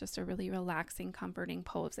pose is just a really relaxing, comforting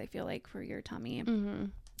pose, I feel like, for your tummy.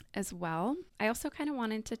 As well. I also kind of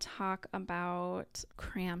wanted to talk about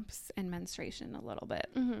cramps and menstruation a little bit,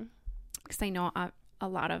 because I know a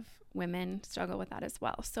lot of women struggle with that as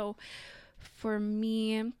well. So for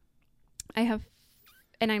me,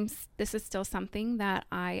 this is still something that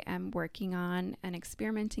I am working on and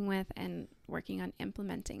experimenting with and working on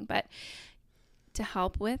implementing, but to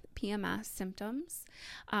help with PMS symptoms,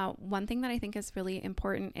 one thing that I think is really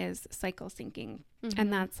important is cycle syncing.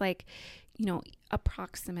 And that's like,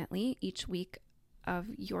 approximately each week of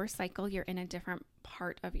your cycle, you're in a different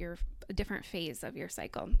phase of your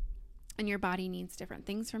cycle. And your body needs different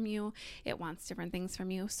things from you. It wants different things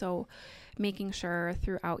from you. So making sure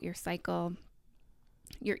throughout your cycle,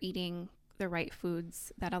 you're eating the right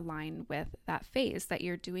foods that align with that phase, that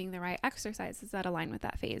you're doing the right exercises that align with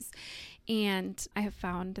that phase. And I have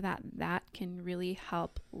found that can really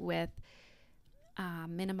help with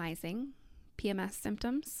minimizing PMS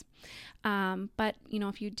symptoms. But,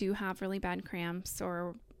 if you do have really bad cramps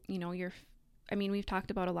or, we've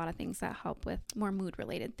talked about a lot of things that help with more mood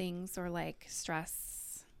related things or like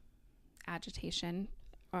stress, agitation,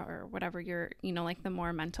 or whatever like the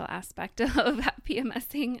more mental aspect of that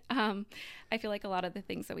PMSing. I feel like a lot of the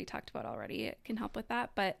things that we talked about already can help with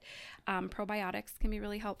that, but probiotics can be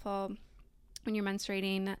really helpful when you're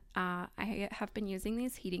menstruating. I have been using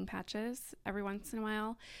these heating patches every once in a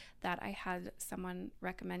while that I had someone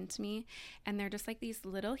recommend to me, and they're just like these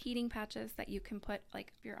little heating patches that you can put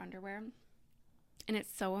like your underwear. And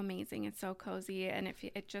it's so amazing. It's so cozy. And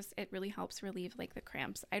it really helps relieve like the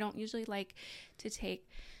cramps. I don't usually like to take,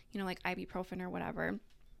 like ibuprofen or whatever.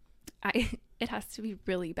 It has to be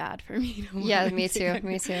really bad for me to Yeah, me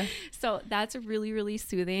too. So that's really, really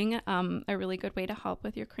soothing. A really good way to help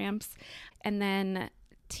with your cramps. And then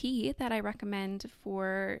tea that I recommend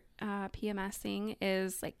for PMSing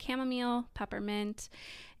is like chamomile, peppermint,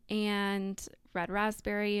 and red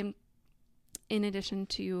raspberry. In addition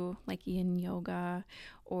to like yin yoga,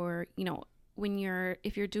 or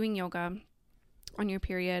if you're doing yoga on your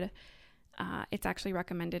period, it's actually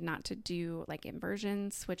recommended not to do like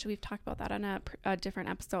inversions, which we've talked about that on a different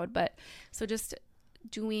episode. But so just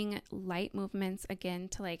doing light movements again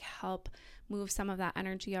to like help move some of that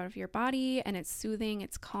energy out of your body, and it's soothing,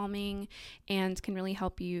 it's calming, and can really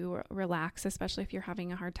help you relax, especially if you're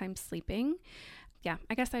having a hard time sleeping. Yeah,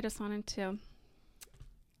 I guess I just wanted to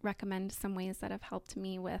recommend some ways that have helped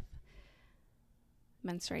me with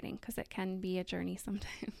menstruating, because it can be a journey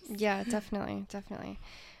sometimes. Yeah, definitely.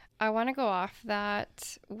 I want to go off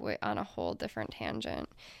that on a whole different tangent.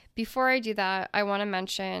 Before I do that, I want to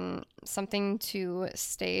mention something to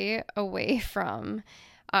stay away from.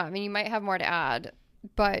 And you might have more to add,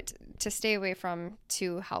 but to stay away from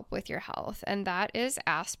to help with your health, and that is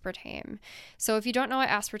aspartame. So if you don't know what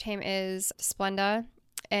aspartame is, Splenda,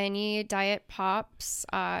 any diet pops,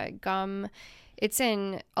 gum, it's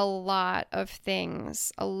in a lot of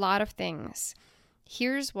things.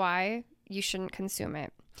 Here's why you shouldn't consume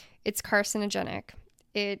it. It's carcinogenic.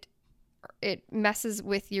 It messes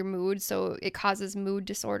with your mood, so it causes mood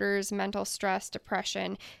disorders, mental stress,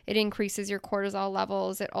 depression. It increases your cortisol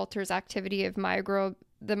levels. It alters activity of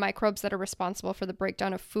the microbes that are responsible for the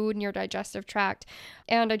breakdown of food in your digestive tract.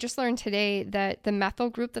 And I just learned today that the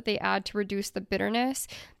methyl group that they add to reduce the bitterness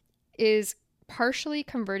is partially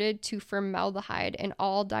converted to formaldehyde in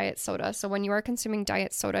all diet soda. So when you are consuming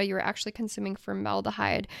diet soda, you're actually consuming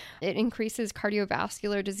formaldehyde. It increases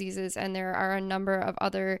cardiovascular diseases, and there are a number of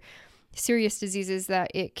other serious diseases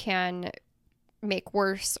that it can make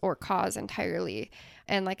worse or cause entirely.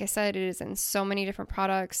 And like I said, it is in so many different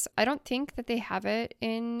products. I don't think that they have it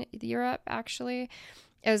in Europe, actually,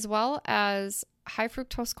 as well as high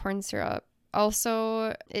fructose corn syrup.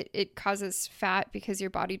 Also, it causes fat because your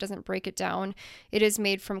body doesn't break it down. It is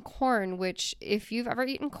made from corn, which if you've ever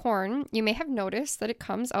eaten corn, you may have noticed that it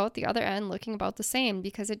comes out the other end looking about the same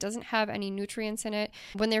because it doesn't have any nutrients in it.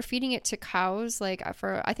 When they're feeding it to cows,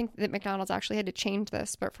 I think that McDonald's actually had to change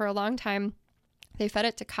this, but for a long time, they fed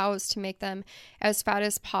it to cows to make them as fat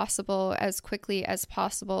as possible, as quickly as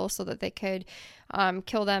possible, so that they could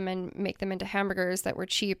kill them and make them into hamburgers that were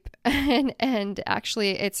cheap. and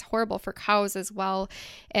actually, it's horrible for cows as well.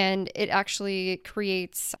 And it actually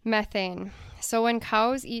creates methane. So when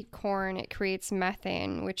cows eat corn, it creates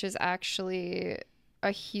methane, which is actually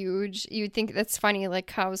you'd think that's funny, like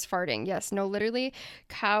cows farting. Yes, no, literally,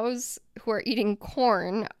 cows who are eating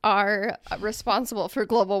corn are responsible for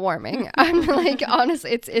global warming. I'm like,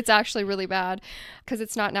 honestly, it's actually really bad because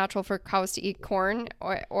it's not natural for cows to eat corn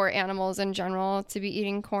or animals in general to be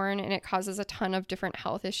eating corn, and it causes a ton of different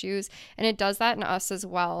health issues, and it does that in us as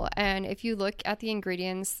well. And if you look at the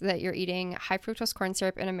ingredients that you're eating, high fructose corn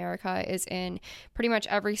syrup in America is in pretty much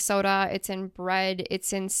every soda. It's in bread,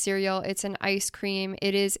 it's in cereal, it's in ice cream,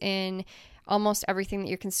 it is in almost everything that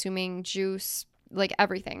you're consuming, juice, like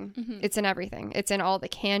everything. Mm-hmm. It's in everything. It's in all the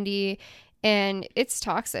candy, and it's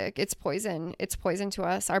toxic. It's poison. It's poison to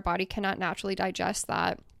us. Our body cannot naturally digest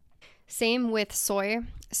that. Same with soy.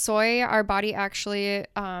 Soy, our body actually,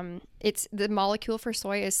 it's the molecule for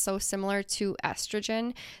soy is so similar to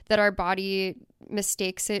estrogen that our body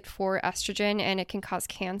mistakes it for estrogen, and it can cause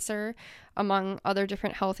cancer, among other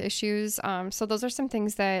different health issues. So those are some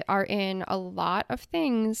things that are in a lot of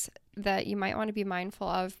things that you might want to be mindful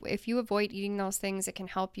of. If you avoid eating those things, it can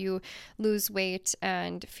help you lose weight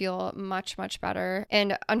and feel much, much better.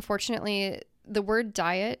 And unfortunately, the word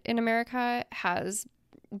diet in America has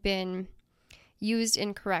been used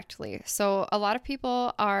incorrectly. So a lot of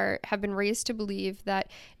people have been raised to believe that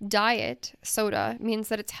diet soda means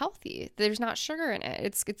that it's healthy. There's not sugar in it.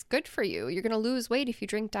 It's good for you. You're going to lose weight if you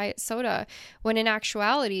drink diet soda, when in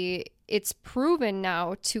actuality, it's proven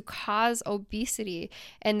now to cause obesity,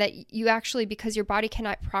 and that you actually, because your body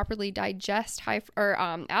cannot properly digest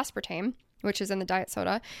aspartame, which is in the diet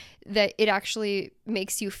soda, that it actually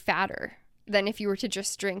makes you fatter than if you were to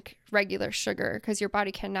just drink regular sugar, because your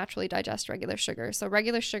body can naturally digest regular sugar. So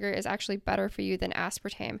regular sugar is actually better for you than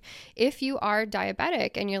aspartame. If you are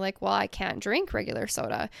diabetic and you're like, well, I can't drink regular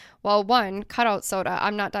soda. Well, one, cut out soda.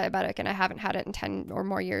 I'm not diabetic and I haven't had it in 10 or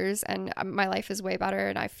more years, and my life is way better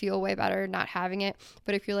and I feel way better not having it.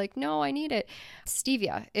 But if you're like, no, I need it.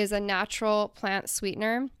 Stevia is a natural plant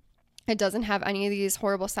sweetener. It doesn't have any of these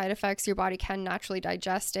horrible side effects. Your body can naturally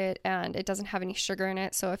digest it, and it doesn't have any sugar in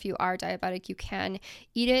it. So if you are diabetic, you can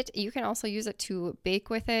eat it. You can also use it to bake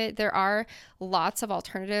with it. There are lots of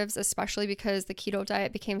alternatives, especially because the keto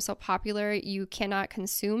diet became so popular. You cannot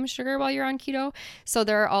consume sugar while you're on keto. So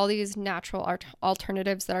there are all these natural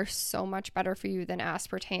alternatives that are so much better for you than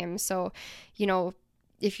aspartame. So,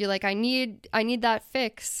 if you're like, I need that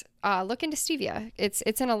fix, look into stevia.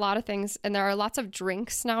 It's in a lot of things, and there are lots of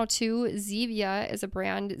drinks now too. Zevia is a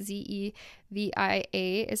brand, Zevia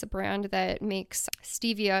is a brand that makes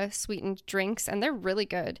stevia sweetened drinks, and they're really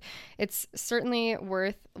good. It's certainly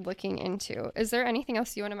worth looking into. Is there anything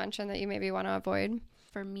else you want to mention that you maybe want to avoid?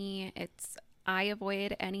 For me, I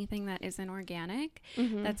avoid anything that isn't organic.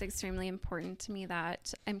 That's extremely important to me,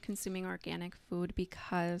 that I'm consuming organic food,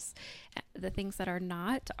 because the things that are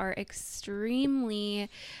not are extremely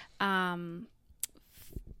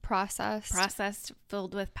processed,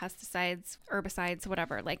 filled with pesticides, herbicides,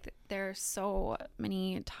 whatever. Like, there's so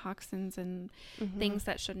many toxins and things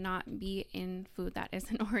that should not be in food that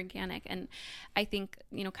isn't organic. And I think,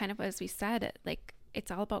 kind of as we said, like,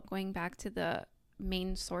 it's all about going back to the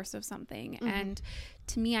main source of something. And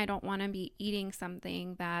to me, I don't want to be eating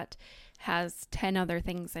something that has 10 other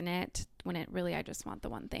things in it when I just want the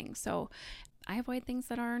one thing. So I avoid things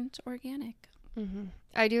that aren't organic.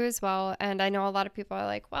 I do as well. And I know a lot of people are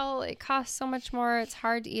like, well, it costs so much more, it's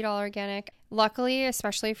hard to eat all organic. Luckily,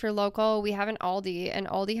 especially if you're local, we have an Aldi, and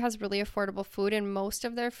Aldi has really affordable food, and most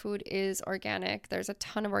of their food is organic. There's a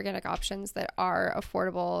ton of organic options that are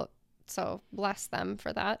affordable, so bless them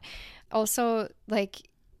for that. Also, like,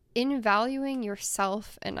 in valuing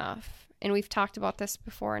yourself enough, and we've talked about this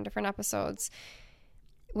before in different episodes,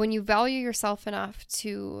 when you value yourself enough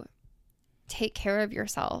to take care of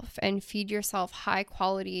yourself and feed yourself high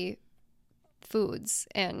quality foods,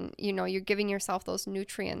 and you're giving yourself those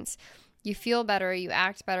nutrients, you feel better, you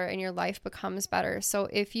act better, and your life becomes better. So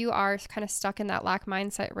if you are kind of stuck in that lack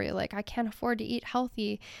mindset where you're like, I can't afford to eat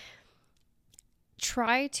healthy,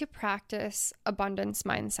 try to practice abundance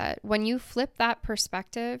mindset. When you flip that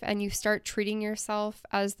perspective and you start treating yourself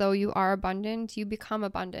as though you are abundant, you become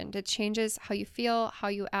abundant. It changes how you feel, how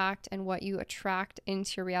you act, and what you attract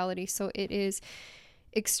into your reality. So it is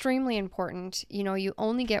extremely important. You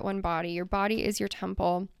only get one body. Your body is your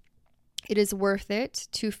temple. It is worth it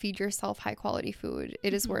to feed yourself high quality food.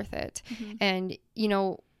 It is worth it. And,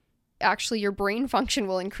 actually your brain function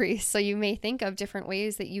will increase. So you may think of different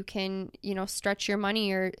ways that you can, stretch your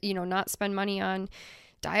money, or, not spend money on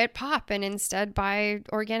diet pop and instead buy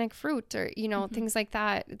organic fruit, or, things like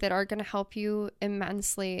that are going to help you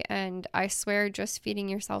immensely. And I swear, just feeding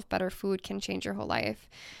yourself better food can change your whole life.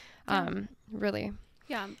 Really.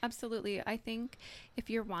 Yeah, absolutely. I think if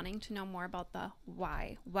you're wanting to know more about the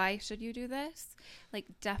why should you do this? Like,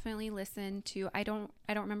 definitely listen to, I don't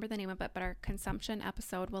remember the name of it, but our consumption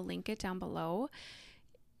episode, we'll link it down below.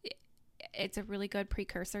 It's a really good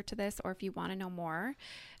precursor to this, or if you want to know more,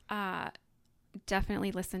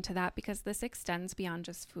 definitely listen to that, because this extends beyond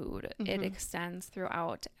just food. It extends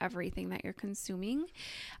throughout everything that you're consuming.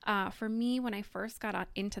 For me, when I first got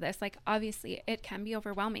into this, like, obviously it can be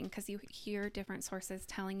overwhelming, because you hear different sources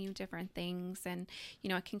telling you different things, and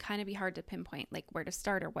it can kind of be hard to pinpoint like where to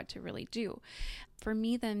start or what to really do. For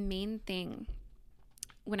me, the main thing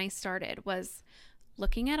when I started was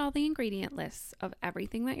looking at all the ingredient lists of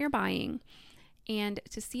everything that you're buying, and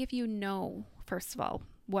to see if first of all,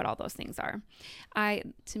 what all those things are.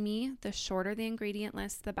 To me, the shorter the ingredient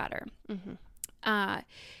list, the better.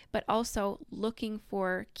 But also looking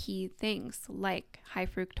for key things like high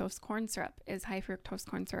fructose corn syrup. Is high fructose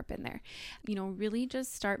corn syrup in there? Really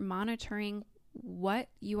just start monitoring what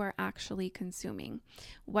you are actually consuming,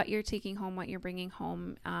 what you're taking home, what you're bringing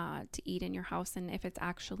home to eat in your house, and if it's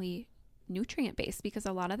actually nutrient based, because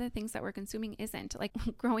a lot of the things that we're consuming isn't. Like,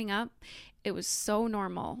 growing up, it was so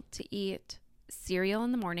normal to eat cereal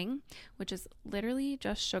in the morning, which is literally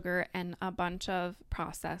just sugar and a bunch of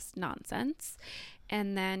processed nonsense.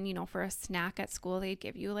 And then, for a snack at school, they'd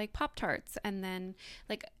give you like Pop-Tarts. And then,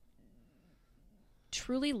 like,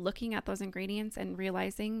 truly looking at those ingredients and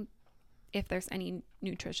realizing if there's any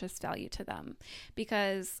nutritious value to them,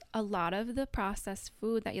 because a lot of the processed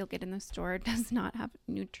food that you'll get in the store does not have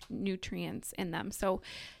nutrients in them. So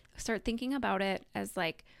start thinking about it as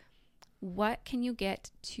like, what can you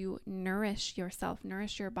get to nourish yourself,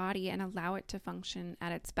 nourish your body, and allow it to function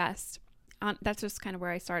at its best? That's just kind of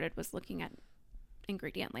where I started, was looking at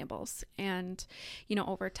ingredient labels. And,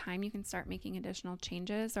 over time, you can start making additional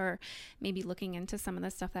changes, or maybe looking into some of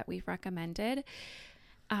the stuff that we've recommended.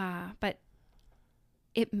 But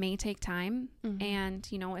it may take time. And,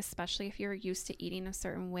 especially if you're used to eating a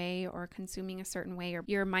certain way or consuming a certain way, or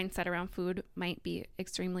your mindset around food might be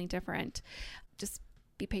extremely different. Just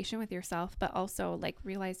be patient with yourself, but also like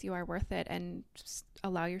realize you are worth it, and just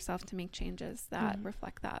allow yourself to make changes that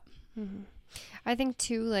reflect that. I think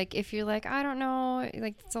too, like if you're like, I don't know,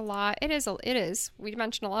 like it's a lot. It is. We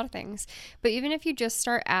mentioned a lot of things, but even if you just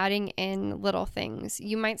start adding in little things,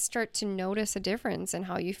 you might start to notice a difference in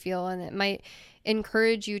how you feel, and it might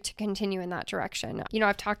encourage you to continue in that direction. You know,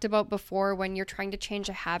 I've talked about before when you're trying to change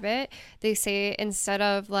a habit, they say instead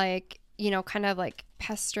of like, you know, kind of like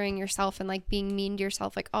pestering yourself and like being mean to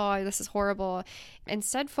yourself, like, oh, this is horrible.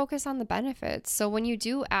 Instead, focus on the benefits. So when you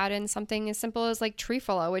do add in something as simple as like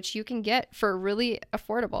trefoil, which you can get for really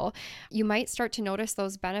affordable, you might start to notice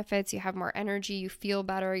those benefits. You have more energy, you feel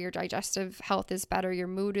better, your digestive health is better, your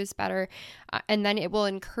mood is better. And then it will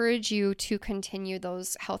encourage you to continue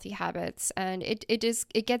those healthy habits. And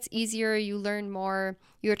it gets easier. You learn more,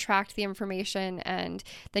 you attract the information, and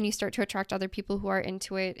then you start to attract other people who are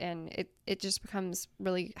into it. And it just becomes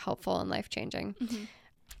really helpful and life-changing. Mm-hmm.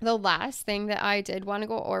 The last thing that I did want to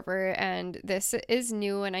go over, and this is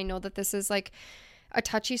new, and I know that this is like a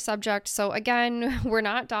touchy subject. So again, we're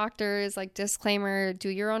not doctors, like disclaimer, do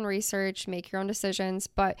your own research, make your own decisions.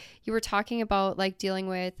 But you were talking about like dealing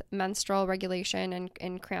with menstrual regulation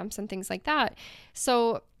and cramps and things like that.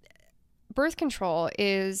 So birth control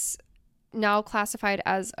is now classified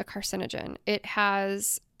as a carcinogen. It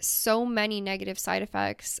has so many negative side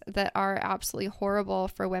effects that are absolutely horrible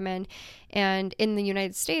for women. And in the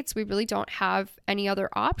United States, we really don't have any other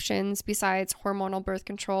options besides hormonal birth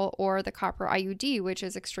control or the copper IUD, which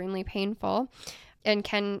is extremely painful and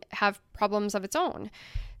can have problems of its own.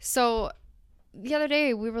 So the other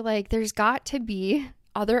day we were like, there's got to be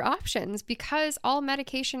other options because all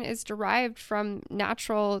medication is derived from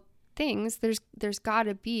natural things. There's got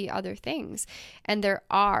to be other things, and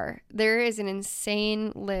there is an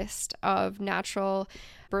insane list of natural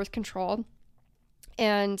birth control.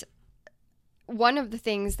 And one of the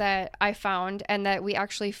things that I found, and that we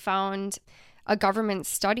actually found a government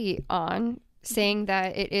study on, saying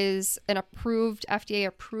that it is an approved, FDA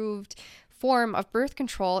approved form of birth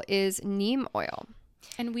control, is neem oil.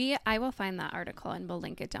 And I will find that article and we'll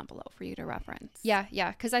link it down below for you to reference.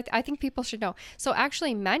 Yeah, because I think people should know. So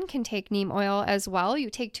actually, men can take neem oil as well. You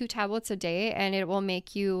take 2 tablets a day and it will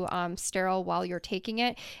make you sterile while you're taking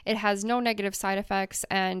it. It has no negative side effects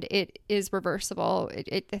and it is reversible.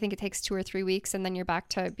 I think it takes 2 or 3 weeks and then you're back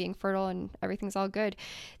to being fertile and everything's all good.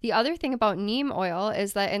 The other thing about neem oil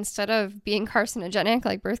is that instead of being carcinogenic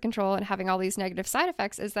like birth control and having all these negative side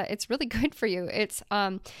effects, is that it's really good for you. It's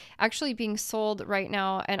actually being sold right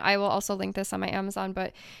now, and I will also link this on my Amazon,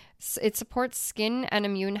 but it supports skin and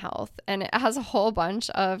immune health, and it has a whole bunch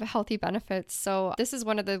of healthy benefits. So this is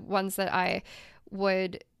one of the ones that I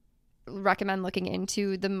would recommend looking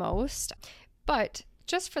into the most. But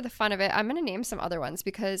just for the fun of it, I'm going to name some other ones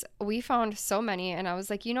because we found so many, and I was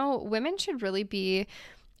like, women should really be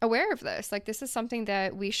aware of this. Like, this is something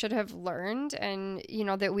that we should have learned and,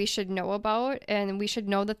 that we should know about, and we should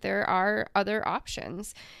know that there are other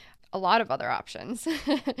options. A lot of other options.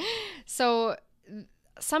 So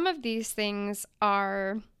some of these things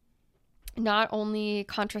are not only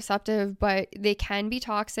contraceptive, but they can be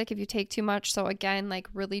toxic if you take too much. So again, like,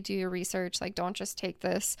 really do your research. Like, don't just take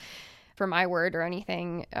this for my word or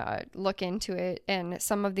anything. Look into it. And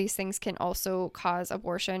some of these things can also cause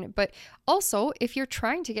abortion. But also, if you're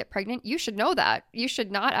trying to get pregnant, you should know that. You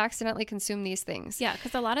should not accidentally consume these things. Yeah,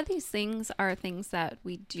 because a lot of these things are things that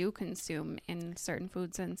we do consume in certain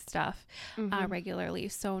foods and stuff regularly.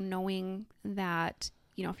 So knowing that,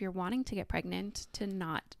 if you're wanting to get pregnant,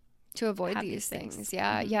 to avoid these things.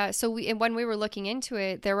 Yeah. Mm-hmm. Yeah. So when we were looking into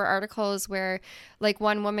it, there were articles where like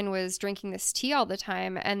one woman was drinking this tea all the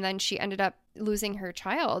time and then she ended up losing her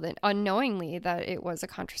child, and unknowingly that it was a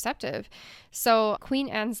contraceptive. So Queen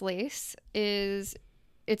Anne's lace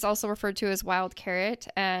it's also referred to as wild carrot,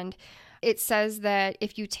 and it says that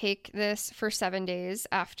if you take this for 7 days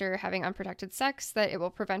after having unprotected sex, that it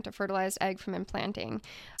will prevent a fertilized egg from implanting.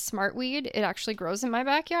 Smartweed, it actually grows in my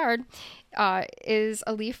backyard, is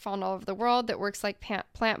a leaf found all over the world that works like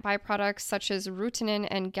plant byproducts such as rutenin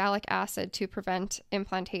and gallic acid to prevent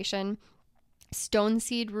implantation. Stone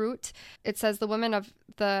seed root, it says the women of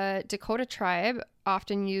the Dakota tribe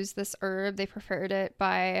often use this herb. They prepared it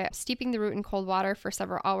by steeping the root in cold water for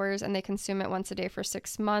several hours, and they consume it once a day for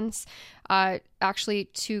 6 months, actually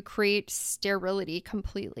to create sterility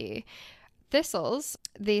completely. Thistles,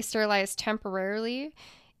 they sterilize temporarily,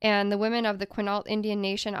 and the women of the Quinault Indian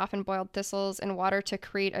Nation often boiled thistles in water to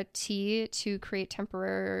create a tea to create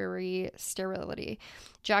temporary sterility.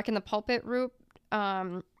 Jack in the pulpit root,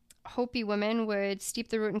 Hopi women would steep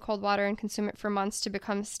the root in cold water and consume it for months to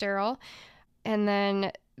become sterile. And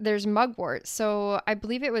then there's mugwort. So I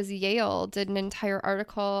believe it was Yale did an entire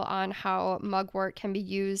article on how mugwort can be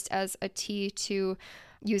used as a tea to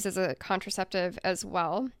used as a contraceptive as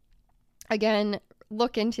well. Again,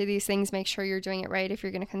 look into these things, make sure you're doing it right if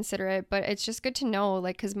you're going to consider it. But it's just good to know,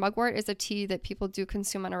 like, because mugwort is a tea that people do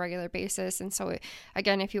consume on a regular basis. And so,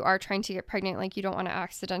 again, if you are trying to get pregnant, like, you don't want to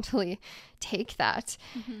accidentally take that.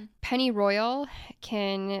 Mm-hmm. Pennyroyal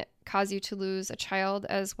can cause you to lose a child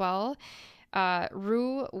as well.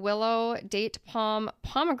 Rue, willow, date palm,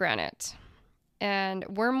 pomegranate, and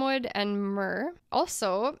wormwood and myrrh.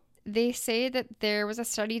 Also, they say that there was a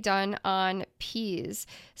study done on peas.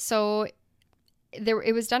 So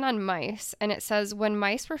it was done on mice, and it says when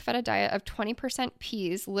mice were fed a diet of 20%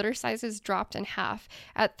 peas, litter sizes dropped in half.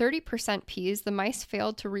 At 30% peas, the mice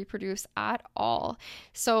failed to reproduce at all.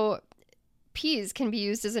 So peas can be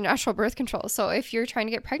used as a natural birth control. So if you're trying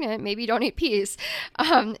to get pregnant, maybe don't eat peas.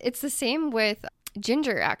 It's the same with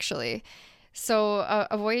ginger, actually. So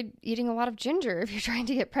avoid eating a lot of ginger if you're trying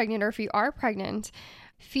to get pregnant or if you are pregnant.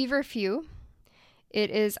 Feverfew. It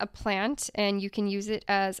is a plant, and you can use it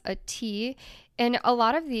as a tea. And a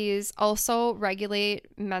lot of these also regulate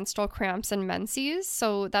menstrual cramps and menses.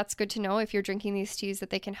 So that's good to know if you're drinking these teas that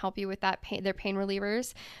they can help you with that pain, their pain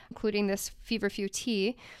relievers, including this feverfew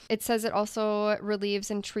tea. It says it also relieves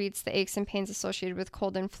and treats the aches and pains associated with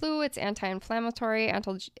cold and flu. It's anti-inflammatory,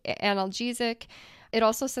 analgesic. It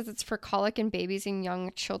also says it's for colic in babies and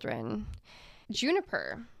young children.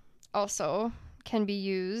 Juniper also can be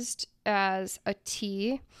used as a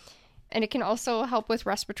tea, and it can also help with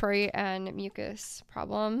respiratory and mucus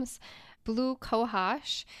problems. Blue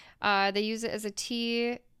cohosh, they use it as a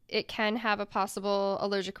tea. It can have a possible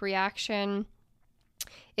allergic reaction.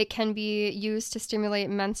 It can be used to stimulate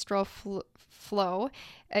menstrual flow.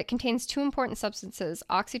 It contains two important substances,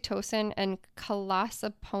 oxytocin and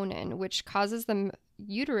calasaponin, which causes the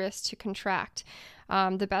uterus to contract.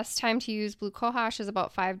 The best time to use blue cohosh is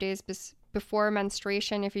about 5 days before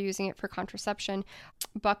menstruation if you're using it for contraception.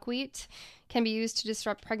 Buckwheat can be used to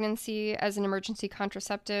disrupt pregnancy as an emergency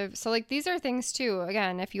contraceptive. So, like, these are things too.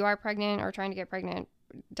 Again, if you are pregnant or trying to get pregnant,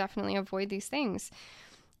 definitely avoid these things.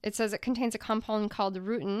 It says it contains a compound called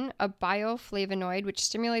rutin, a bioflavonoid, which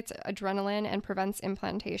stimulates adrenaline and prevents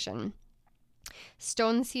implantation.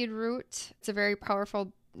 Stone seed root, it's a very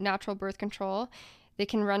powerful natural birth control. They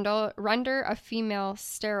can render a female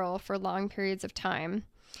sterile for long periods of time.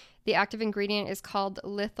 The active ingredient is called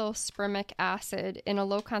lithospermic acid. In a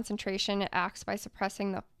low concentration, it acts by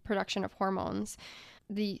suppressing the production of hormones.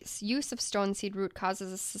 The use of stone seed root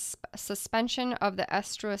causes a suspension of the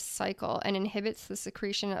estrous cycle and inhibits the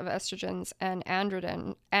secretion of estrogens and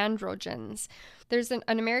androgens. There's an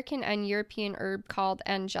American and European herb called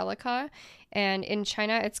angelica, and in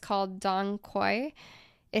China it's called dong quai.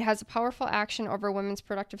 It has a powerful action over women's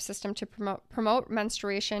productive system to promote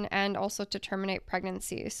menstruation and also to terminate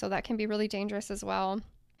pregnancy. So that can be really dangerous as well.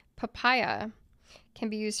 Papaya can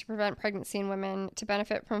be used to prevent pregnancy in women. To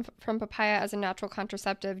benefit from papaya as a natural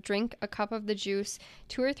contraceptive, drink a cup of the juice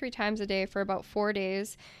 2 or 3 times a day for about 4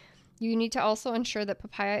 days. You need to also ensure that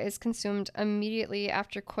papaya is consumed immediately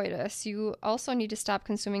after coitus. You also need to stop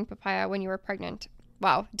consuming papaya when you are pregnant.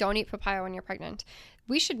 Wow, don't eat papaya when you're pregnant.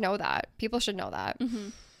 We should know that. People should know that. Mm-hmm.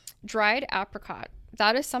 Dried apricot.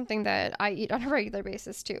 That is something that I eat on a regular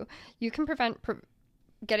basis too. You can prevent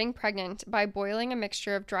getting pregnant by boiling a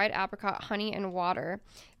mixture of dried apricot, honey, and water.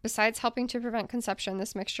 Besides helping to prevent conception,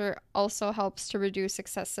 this mixture also helps to reduce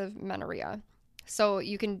excessive menorrhea. So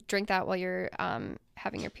you can drink that while you're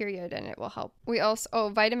having your period, and it will help. We also,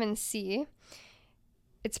 vitamin C.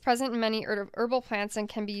 It's present in many herbal plants and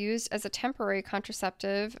can be used as a temporary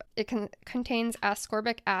contraceptive. It contains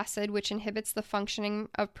ascorbic acid, which inhibits the functioning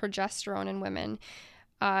of progesterone in women.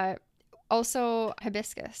 Also,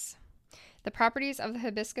 hibiscus. The properties of the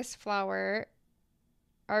hibiscus flower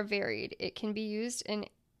are varied. It can be used in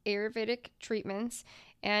Ayurvedic treatments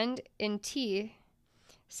and in tea.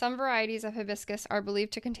 Some varieties of hibiscus are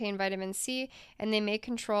believed to contain vitamin C, and they may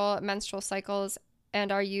control menstrual cycles and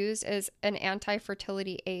are used as an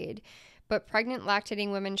anti-fertility aid. But pregnant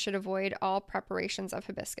lactating women should avoid all preparations of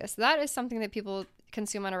hibiscus. That is something that people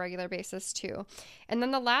consume on a regular basis too. And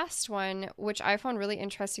then the last one, which I found really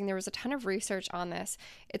interesting, there was a ton of research on this.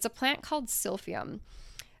 It's a plant called silphium.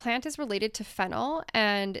 The plant is related to fennel,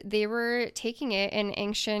 and they were taking it in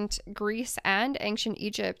ancient Greece and ancient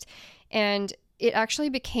Egypt, and it actually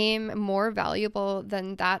became more valuable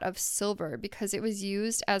than that of silver because it was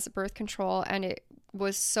used as birth control, and it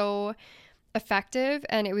was so effective,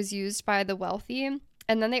 and it was used by the wealthy.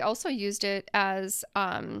 And then they also used it as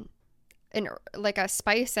like a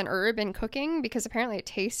spice and herb in cooking because apparently it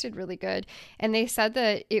tasted really good. And they said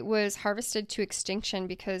that it was harvested to extinction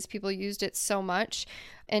because people used it so much.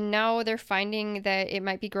 And now they're finding that it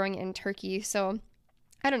might be growing in Turkey. So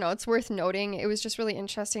I don't know, it's worth noting. It was just really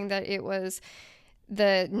interesting that it was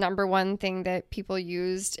the number one thing that people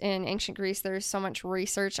used in ancient Greece. There's so much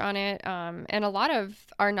research on it. And a lot of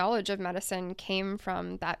our knowledge of medicine came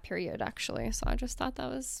from that period, actually. So I just thought that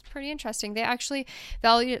was pretty interesting. They actually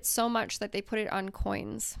valued it so much that they put it on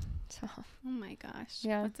coins. So, oh my gosh.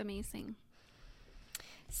 Yeah. That's amazing.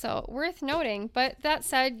 So worth noting. But that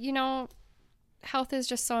said, you know, health is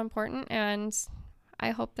just so important. And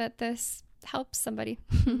I hope that this helps somebody.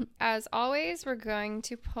 As always, we're going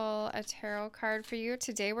to pull a tarot card for you.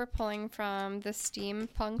 Today we're pulling from the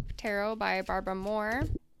Steampunk Tarot by Barbara Moore.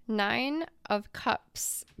 9 of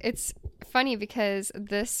Cups. It's funny because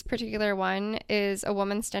this particular one is a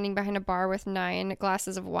woman standing behind a bar with 9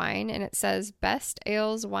 glasses of wine, and it says best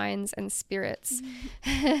ales, wines, and spirits.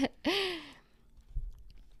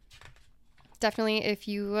 Definitely, if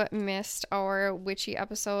you missed our witchy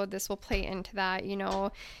episode, this will play into that. You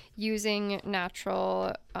know, using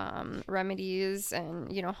natural remedies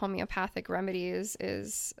and, you know, homeopathic remedies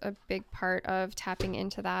is a big part of tapping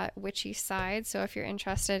into that witchy side. So if you're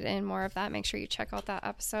interested in more of that, make sure you check out that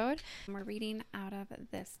episode. We're reading out of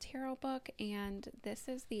this tarot book, and this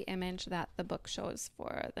is the image that the book shows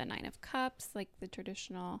for the 9 of Cups, like the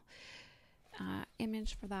traditional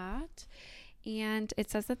image for that. And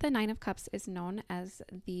it says that the 9 of Cups is known as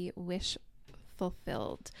the wish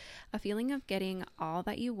fulfilled, a feeling of getting all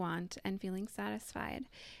that you want and feeling satisfied.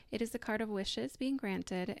 It is a card of wishes being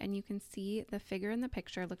granted, and you can see the figure in the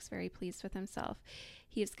picture looks very pleased with himself.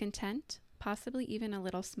 He is content, possibly even a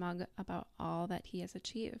little smug about all that he has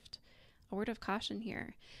achieved. A word of caution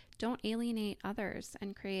here. Don't alienate others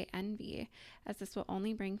and create envy, as this will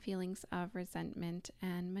only bring feelings of resentment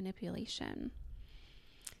and manipulation.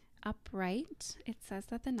 Upright, it says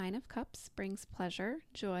that the 9 of Cups brings pleasure,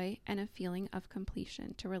 joy, and a feeling of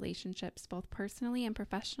completion to relationships, both personally and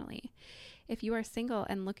professionally. If you are single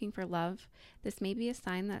and looking for love, this may be a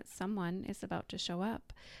sign that someone is about to show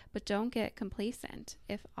up. But don't get complacent.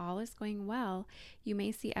 If all is going well, you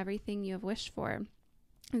may see everything you have wished for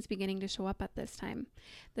is beginning to show up at this time.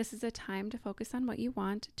 This is a time to focus on what you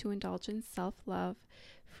want, to indulge in self-love,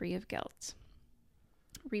 free of guilt.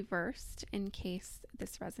 Reversed, in case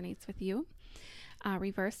this resonates with you.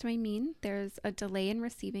 Reversed may mean there's a delay in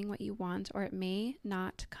receiving what you want, or it may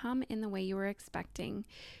not come in the way you were expecting.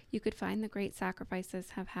 You could find the great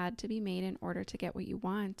sacrifices have had to be made in order to get what you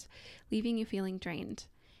want, leaving you feeling drained.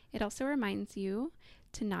 It also reminds you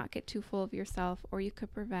to not get too full of yourself, or you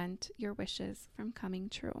could prevent your wishes from coming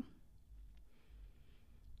true.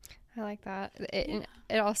 I like that.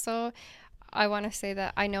 It also, I want to say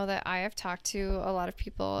that I know that I have talked to a lot of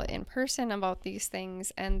people in person about these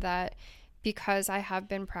things, and that because I have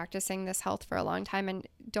been practicing this health for a long time, and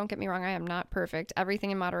don't get me wrong, I am not perfect. Everything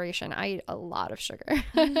in moderation. I eat a lot of sugar.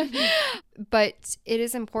 But it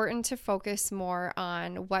is important to focus more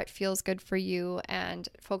on what feels good for you and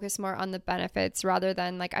focus more on the benefits, rather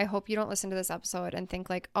than, like, I hope you don't listen to this episode and think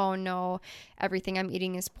like, oh no, everything I'm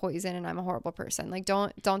eating is poison and I'm a horrible person. Like,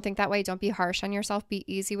 don't think that way. Don't be harsh on yourself. Be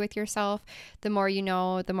easy with yourself. The more you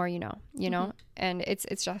know, the more you know, you know? And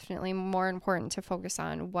it's definitely more important to focus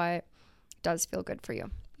on what does feel good for you.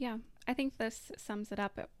 Yeah, I think this sums it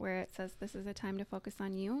up where it says this is a time to focus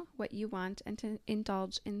on you, what you want, and to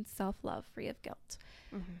indulge in self-love free of guilt.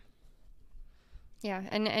 Yeah,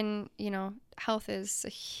 and you know, health is a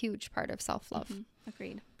huge part of self-love.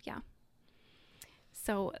 Agreed. Yeah.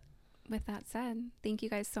 So with that said, thank you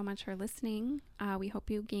guys so much for listening. We hope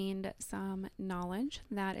you gained some knowledge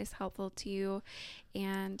that is helpful to you.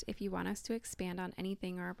 And if you want us to expand on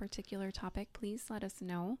anything or a particular topic, please let us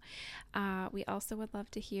know. We also would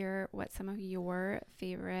love to hear what some of your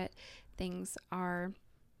favorite things are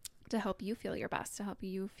to help you feel your best, to help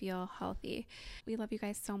you feel healthy. We love you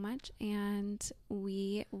guys so much, and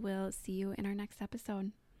we will see you in our next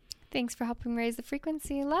episode. Thanks for helping raise the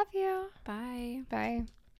frequency. Love you. Bye. Bye.